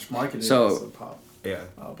honest, pretty much marketed so- as a pop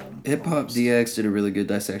album. Hip Hop DX did a really good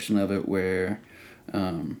dissection of it where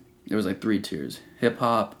there was like 3 tiers: hip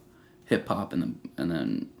hop, and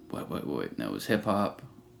then wait, no, it was hip hop,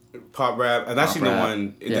 Pop rap, and that's Pop the rap.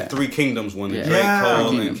 one, Yeah. the Three Kingdoms one, the Yeah. Drake, Cole,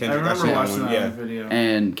 Kingdom. and Kendrick. I remember that's watching the one. that Yeah. video.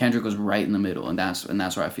 And Kendrick was right in the middle, and that's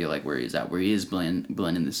where I feel like where he's at, where he is blending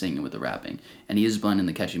the singing with the rapping, and he is blending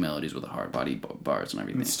the catchy melodies with the hard body bars and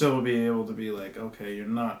everything. And still be able to be like, okay, you're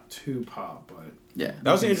not too pop, but Yeah,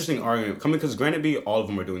 That was an interesting argument. Coming because granted, all of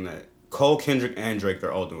them are doing that. Cole, Kendrick, and Drake,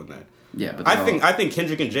 they're all doing that. yeah. But I think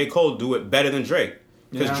Kendrick and J. Cole do it better than Drake.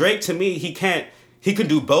 Because Yeah. Drake, to me, he can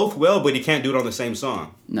do both well, but he can't do it on the same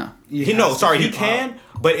song. no. He has to he keep can,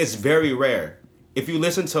 but it's very rare. If you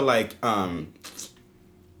listen to like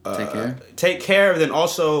Take Care. Take Care, then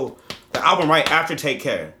also the album right after Take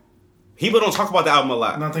Care. People don't talk about the album a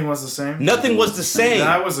lot. nothing was the same. Nothing was the same.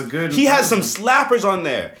 That was a good. He has some slappers on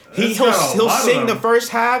there. It's got a He'll lot of sing the them. first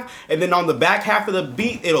half, and then on the back half of the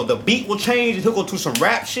beat, the beat will change. And he'll go to some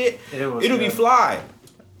rap shit. It'll be good. fly.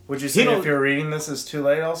 Would you say don't- if you're reading this is too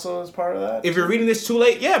late? Also, as part of that. If you're reading this too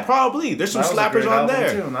late, yeah, probably. There's some That was a slappers great on album,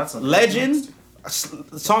 there. too, and that's a- Legend,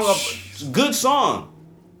 good song.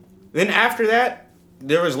 Then after that,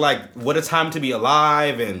 there was like What a Time to Be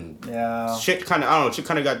Alive and Yeah. shit. Kind of, I don't know. Shit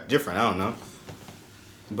kind of got different. I don't know.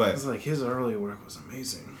 But It's like his early work was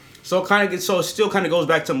amazing. so it still kind of goes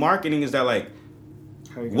back to marketing. Is that like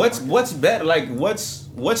How you gonna what's market better? Like what's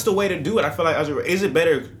the way to do it? I feel like is it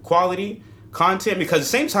better quality content? Because at the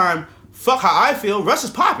same time, fuck how I feel. Russ is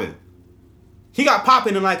popping. He got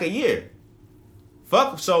popping in like a year.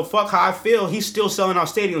 Fuck how I feel. He's still selling out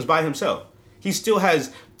stadiums by himself. He still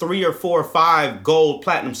has 3 or 4 or 5 gold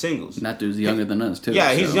platinum singles. And that dude's younger than us too.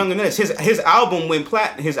 Yeah, he's so. younger than us. His album went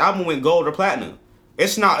His album went gold or platinum.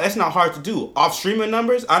 That's not hard to do. Off streaming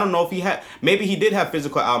numbers, I don't know if he had. Maybe he did have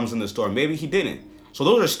physical albums in the store. Maybe he didn't. So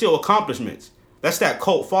those are still accomplishments. That's that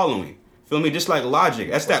cult following. Feel me? Just like Logic.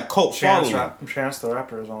 That's that cult following. Chance the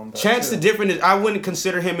Rapper is on that. Chance too. the Different is. I wouldn't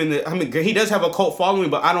consider him in the. I mean, he does have a cult following,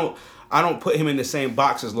 but I don't put him in the same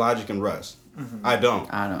box as Logic and Russ. Mm-hmm. I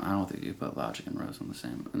don't. I don't think you put Logic and Russ in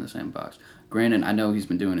the same box. Granted, I know he's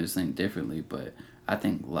been doing his thing differently, but I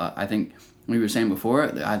think we were saying before,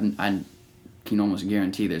 I can almost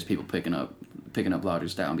guarantee there's people picking up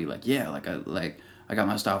Logic's style and be like, yeah, I got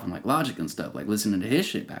my style from like Logic and stuff, like listening to his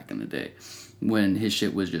shit back in the day when his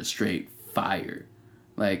shit was just straight fire.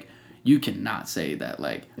 Like you cannot say that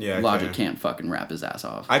like Logic can't fucking rap his ass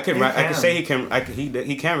off. I can say he can.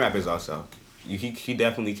 He can rap his ass off. He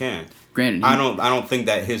definitely can. Granted, I don't think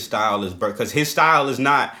that his style is because his style is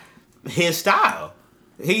not his style.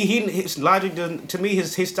 His Logic doesn't. To me,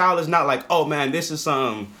 his style is not like, oh man, this is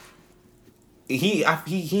some. I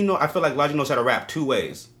feel like Logic knows how to rap 2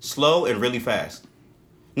 ways: slow and really fast.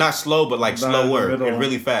 Not slow, but like slower and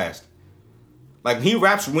really fast. Like when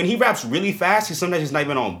he raps really fast, he's sometimes not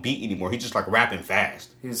even on beat anymore. He's just like rapping fast.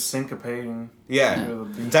 He's syncopating. Yeah.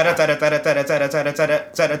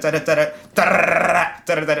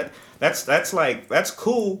 That's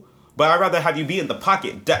cool, but I'd rather have you be in the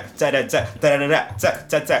pocket.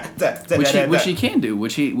 Which he can do,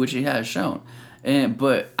 which he has shown.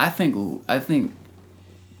 But I think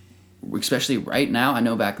especially right now, I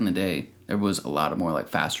know back in the day there was a lot of more like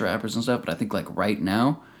faster rappers and stuff, but I think like right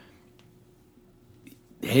now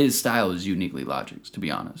his style is uniquely Logic's, to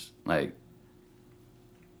be honest. Like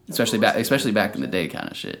especially back in the day kind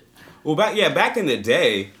of shit. Well, back in the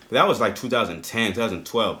day, that was like 2010,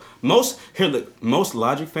 2012. Most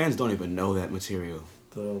Logic fans don't even know that material.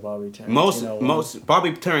 The Bobby Tarantino. Most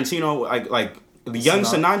Bobby Tarantino, like the Young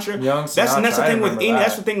Sinatra. That's the thing with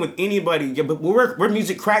that's the thing with anybody. Yeah, but we're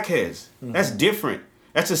music crackheads. Mm-hmm. That's different.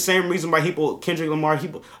 That's the same reason why Kendrick Lamar.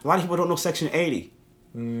 A lot of people don't know Section 80.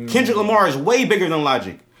 Kendrick Lamar is way bigger than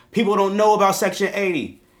Logic. People don't know about Section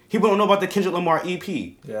 80. People don't know about the Kendrick Lamar EP.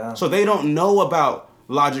 Yeah. So they don't know about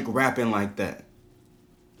Logic rapping like that.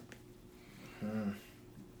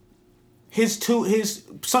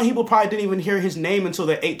 Some people probably didn't even hear his name until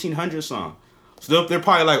the 1800 song. So they're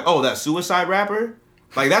probably like, oh, that Suicide Rapper?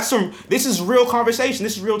 Like this is real conversation.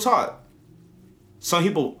 This is real talk. Some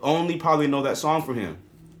people only probably know that song from him.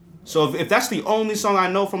 So if that's the only song I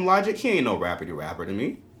know from Logic, he ain't no rapper to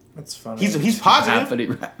me. That's funny. He's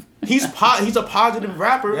positive. He's a positive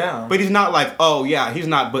rapper. Yeah. But he's not like, oh yeah, he's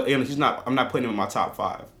not. But he's not. I'm not putting him in my top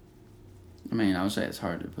 5. I mean, I would say it's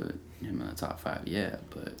hard to put him in the top 5. Yeah,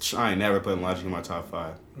 but I ain't never putting Logic in my top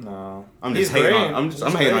 5. No. I'm just hating on.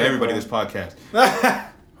 I'm hating on everybody this podcast.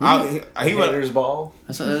 Haters ball.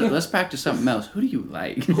 Let's practice something else. Who do you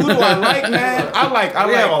like? Who do I like, man? I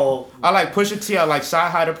like Pusha T. I like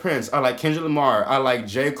Sci-Hi the Prince. I like Kendrick Lamar. I like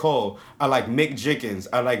J. Cole. I like Mick Jenkins.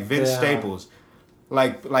 I like Vince Staples.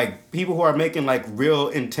 Like people who are making like real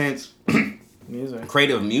intense music,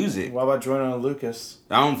 creative music. What about Joyner Lucas?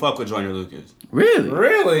 I don't fuck with Joyner Lucas. Really?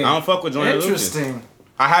 Really? I don't fuck with Joyner Lucas. Interesting.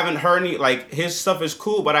 I haven't heard any, like, his stuff is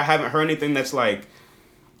cool, but I haven't heard anything that's like,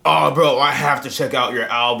 oh, bro, I have to check out your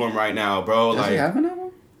album right now, bro. Does like, he have an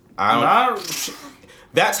album? I don't.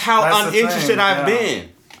 That's how That's the uninterested thing, I've yeah. been.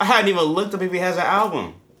 I hadn't even looked up if he has an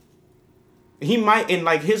album. He might, and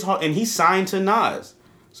like and he's signed to Nas,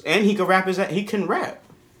 and he can rap he can rap.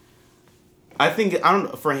 I think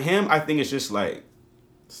for him. I think it's just like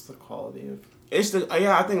It's the quality of. it's the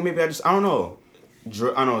I think maybe I don't know. I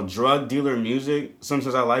don't know, drug dealer music.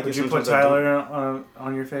 Sometimes I like Did it. you put Sometimes I don't. Tyler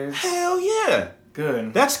on your face? Hell yeah.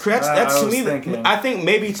 Good. That's correct. That's I to was me. thinking. I think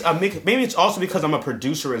maybe it's also because I'm a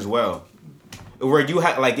producer as well, where you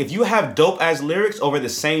have like if you have dope ass lyrics over the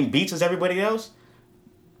same beats as everybody else.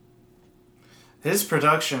 His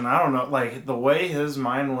production, I don't know, like the way his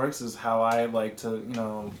mind works is how I like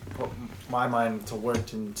to, put my mind to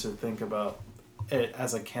work and to think about it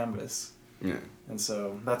as a canvas. Yeah. And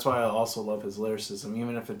so that's why I also love his lyricism,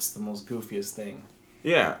 even if it's the most goofiest thing.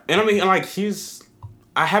 Yeah, and I mean, like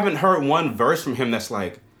I haven't heard one verse from him that's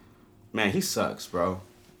like, man, he sucks, bro.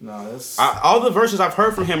 No, this. All the verses I've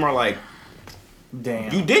heard from him are like,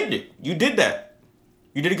 Damn. you did it, you did that,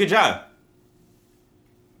 you did a good job.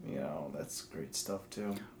 That's great stuff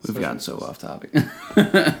too. We've gotten so off topic.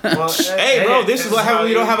 Well, Hey, bro, this is what happens when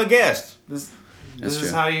you don't have a guest. This That's is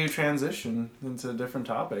true. how you transition into different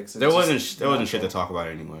topics. There wasn't shit to talk about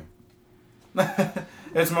anymore.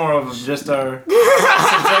 It's more of just our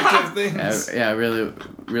subjective things. Yeah, really,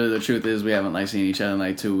 the truth is we haven't like seen each other in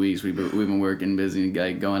like 2 weeks. We've been working busy,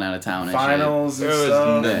 like going out of town and Finals and There was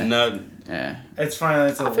stuff. nothing. Yeah, It's fine.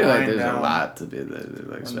 It's a I feel like wind there's down. a lot to be,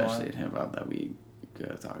 like, especially lot. in hip hop that we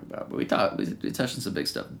could talk about. But we touched on some big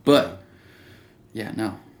stuff. But yeah,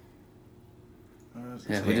 no.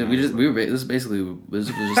 Yeah, this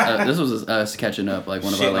was us catching up, like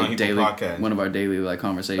one of our Shitting on like Hebrew daily, podcast. one of our daily like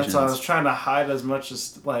conversations. That's why I was trying to hide as much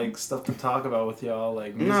as like stuff to talk about with y'all,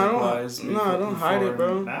 like music wise. don't hide it,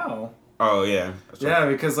 bro. Now. Oh yeah. That's Yeah,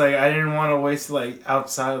 because like I didn't want to waste like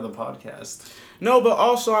outside of the podcast. No, but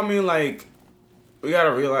also I mean like, we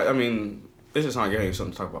gotta realize. I mean, this is not getting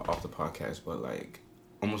something to talk about off the podcast, but like,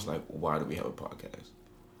 almost like, why do we have a podcast?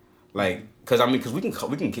 Like, because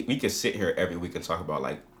we can sit here every week and talk about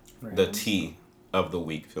like the tea of the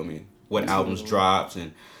week. Feel me? What albums dropped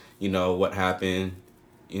and what happened.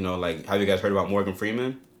 Like, have you guys heard about Morgan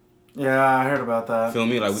Freeman? Yeah, I heard about that. Feel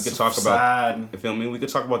me? Like, we could talk sad. about. Feel me? We could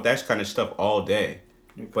talk about that kind of stuff all day.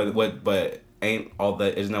 But ain't all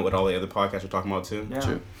that? Isn't that what all the other podcasts are talking about too? Yeah.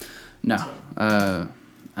 True. No.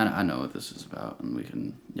 I know what this is about, and we'll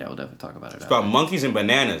definitely talk about it. It's about monkeys and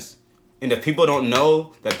bananas. And if people don't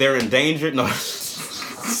know that they're endangered, no.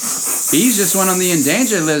 He's just one on the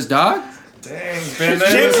endangered list, dog. Dang,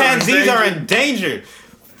 Chimpanzees are endangered.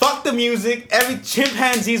 Fuck the music.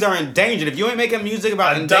 Chimpanzees are endangered. If you ain't making music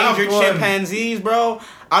about Adopt endangered one. chimpanzees, bro,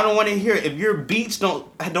 I don't want to hear it. If your beats don't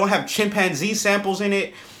have chimpanzee samples in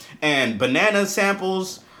it and banana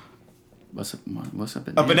samples. What's up?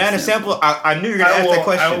 A banana sample. I knew you were gonna ask that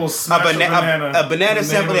question. I will smash a banana. A banana with a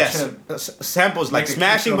sample. banana Yes. chip. Samples like Make a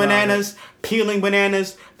smashing kick around bananas, peeling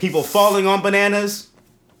bananas, people falling on bananas.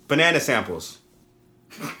 Banana samples.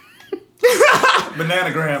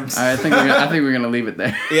 Bananagrams. I think we're gonna leave it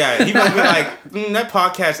there. Yeah, he must be like, that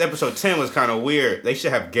podcast episode 10 was kind of weird. They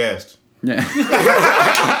should have guests.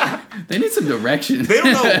 Yeah. They need some direction. They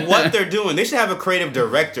don't know what they're doing. They should have a creative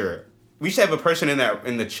director. We should have a person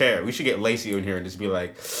in the chair. We should get Lacey in here and just be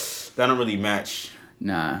like, that don't really match.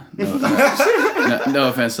 Nah. No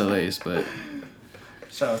offense to Lace, but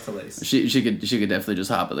Shout out to Lace. she could definitely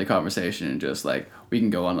just hop in the conversation and just like we can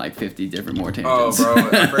go on like 50 different more Oh,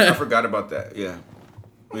 tangents. bro, I forgot about that. Yeah,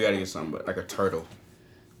 we gotta get something like a turtle,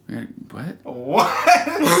 What?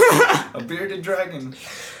 What? A bearded dragon.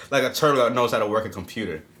 like a turtle that knows how to work a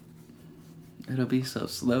computer. It'll be so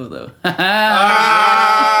slow though.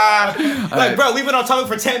 Like, bro, we've been on topic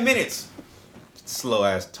for 10 minutes. Slow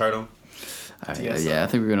ass turtle. Yeah, I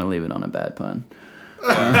think we're gonna leave it on a bad pun.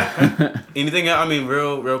 Anything else? I mean,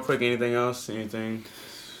 real quick. Anything else? Anything?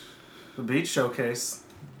 The beach showcase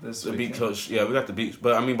this The weekend. beach coach. Yeah, we got the beach.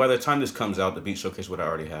 But I mean, by the time this comes out, the beach showcase would have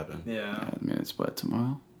already happened. Yeah. I mean, it's what,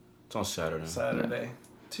 tomorrow? It's on Saturday. Saturday.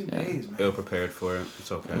 2 Yeah. days, man. Ill prepared for it.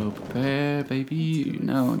 It's okay. Go prepare, baby.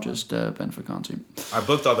 No, just benefit concert. I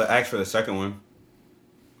booked all the acts for the second one.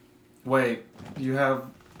 Wait, you have...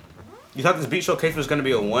 You thought this beach showcase was gonna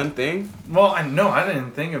be a one thing? Well, I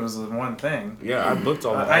didn't think it was the one thing. Yeah, I booked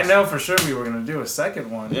all the I acts. know for sure we were going to do a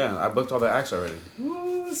second one. Yeah, I booked all the acts already.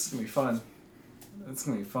 Ooh, this is going to be fun. It's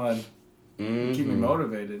going to be fun. Mm-hmm. Keep me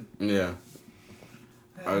motivated. Yeah.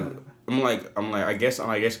 I'm like, I guess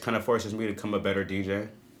it kind of forces me to become a better DJ.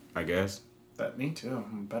 I guess. Me too.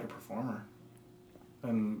 I'm a better performer.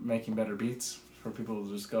 and making better beats for people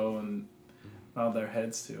to just go and nod their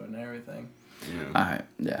heads to and everything. Yeah. All right,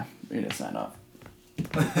 yeah, we need to sign off.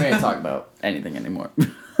 We ain't talk about anything anymore.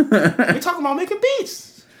 We're talking about making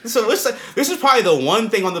beats. So this is probably the one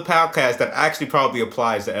thing on the podcast that actually probably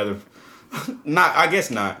applies to other. Not, I guess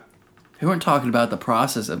not. We weren't talking about the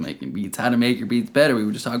process of making beats, how to make your beats better. We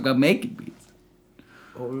were just talking about making beats.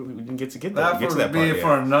 Well, we didn't get to that. That Get to would that be part yet.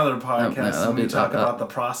 for another podcast. that'll when be we talk talk- about the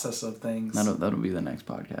process of things. That'll be the next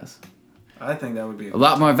podcast. I think that would be A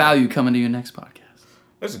lot more value coming to your next podcast.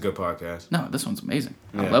 It's a good podcast. No, this one's amazing.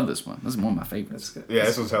 I Yeah. love this one. This is one of my favorites. It's good. Yeah,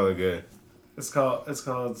 this one's hella good. It's called It's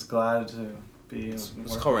Glad to Be. It's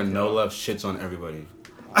called No Love Shits on Everybody.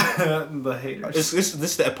 The haters. This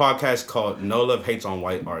is the podcast called No Love Hates on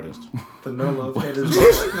White Artists. The No Love Haters Ball.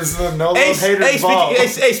 This is the No Love Haters Ball.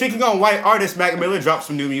 Speaking on white artists, Mac Miller dropped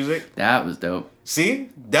some new music. That was dope. See,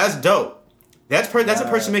 that's dope. That's a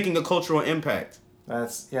person making a cultural impact.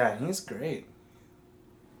 He's great.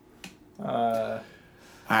 All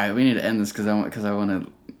right, we need to end this because I want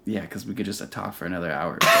to. Yeah, because we could just talk for another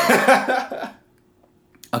hour.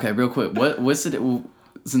 Okay, real quick. What's the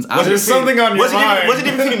since I There's something on your mind. What's the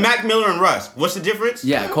difference between Mac Miller and Russ? What's the difference?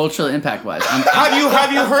 Yeah, cultural impact wise. Have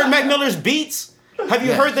you heard Mac Miller's beats? Have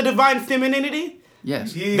you Yeah. heard the Divine Femininity?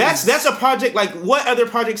 Yes. That's a project. Like, what other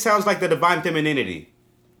project sounds like the Divine Femininity?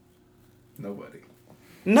 Nobody.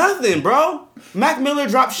 Nothing, bro. Mac Miller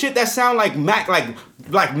dropped shit that sound like Mac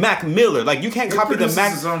Miller. Like, you can't He copy the produces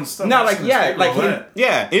Mac. his own stuff. No, I've like seen yeah, his like people him, on it.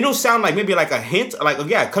 yeah. It'll sound like maybe like a hint, like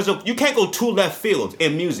yeah, because you can't go too left field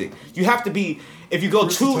in music. You have to be. If you go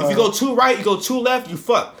too right, you go too left, you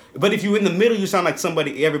fuck. But if you in the middle, you sound like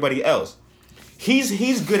everybody else.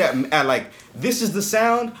 He's good at like, this is the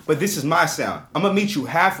sound, but this is my sound. I'm gonna meet you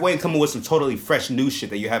halfway and come up with some totally fresh new shit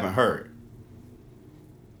that you haven't heard.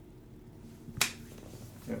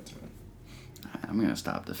 I'm gonna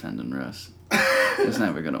stop defending Russ. It's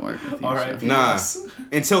never gonna work with you. All right. so. Nah, Yes.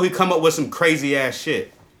 until he come up with some crazy ass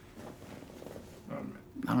shit.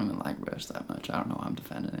 I don't even like Russ that much. I don't know why I'm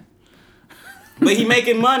defending it. But he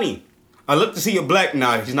making money. I look to see you're black.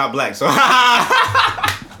 Nah, he's not black. So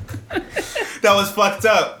that was fucked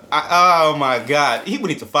up. Oh my god, he would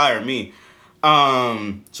need to fire me.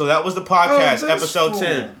 So that was the podcast, episode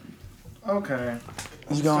 10. Okay.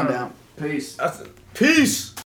 It's going down. Peace. Peace.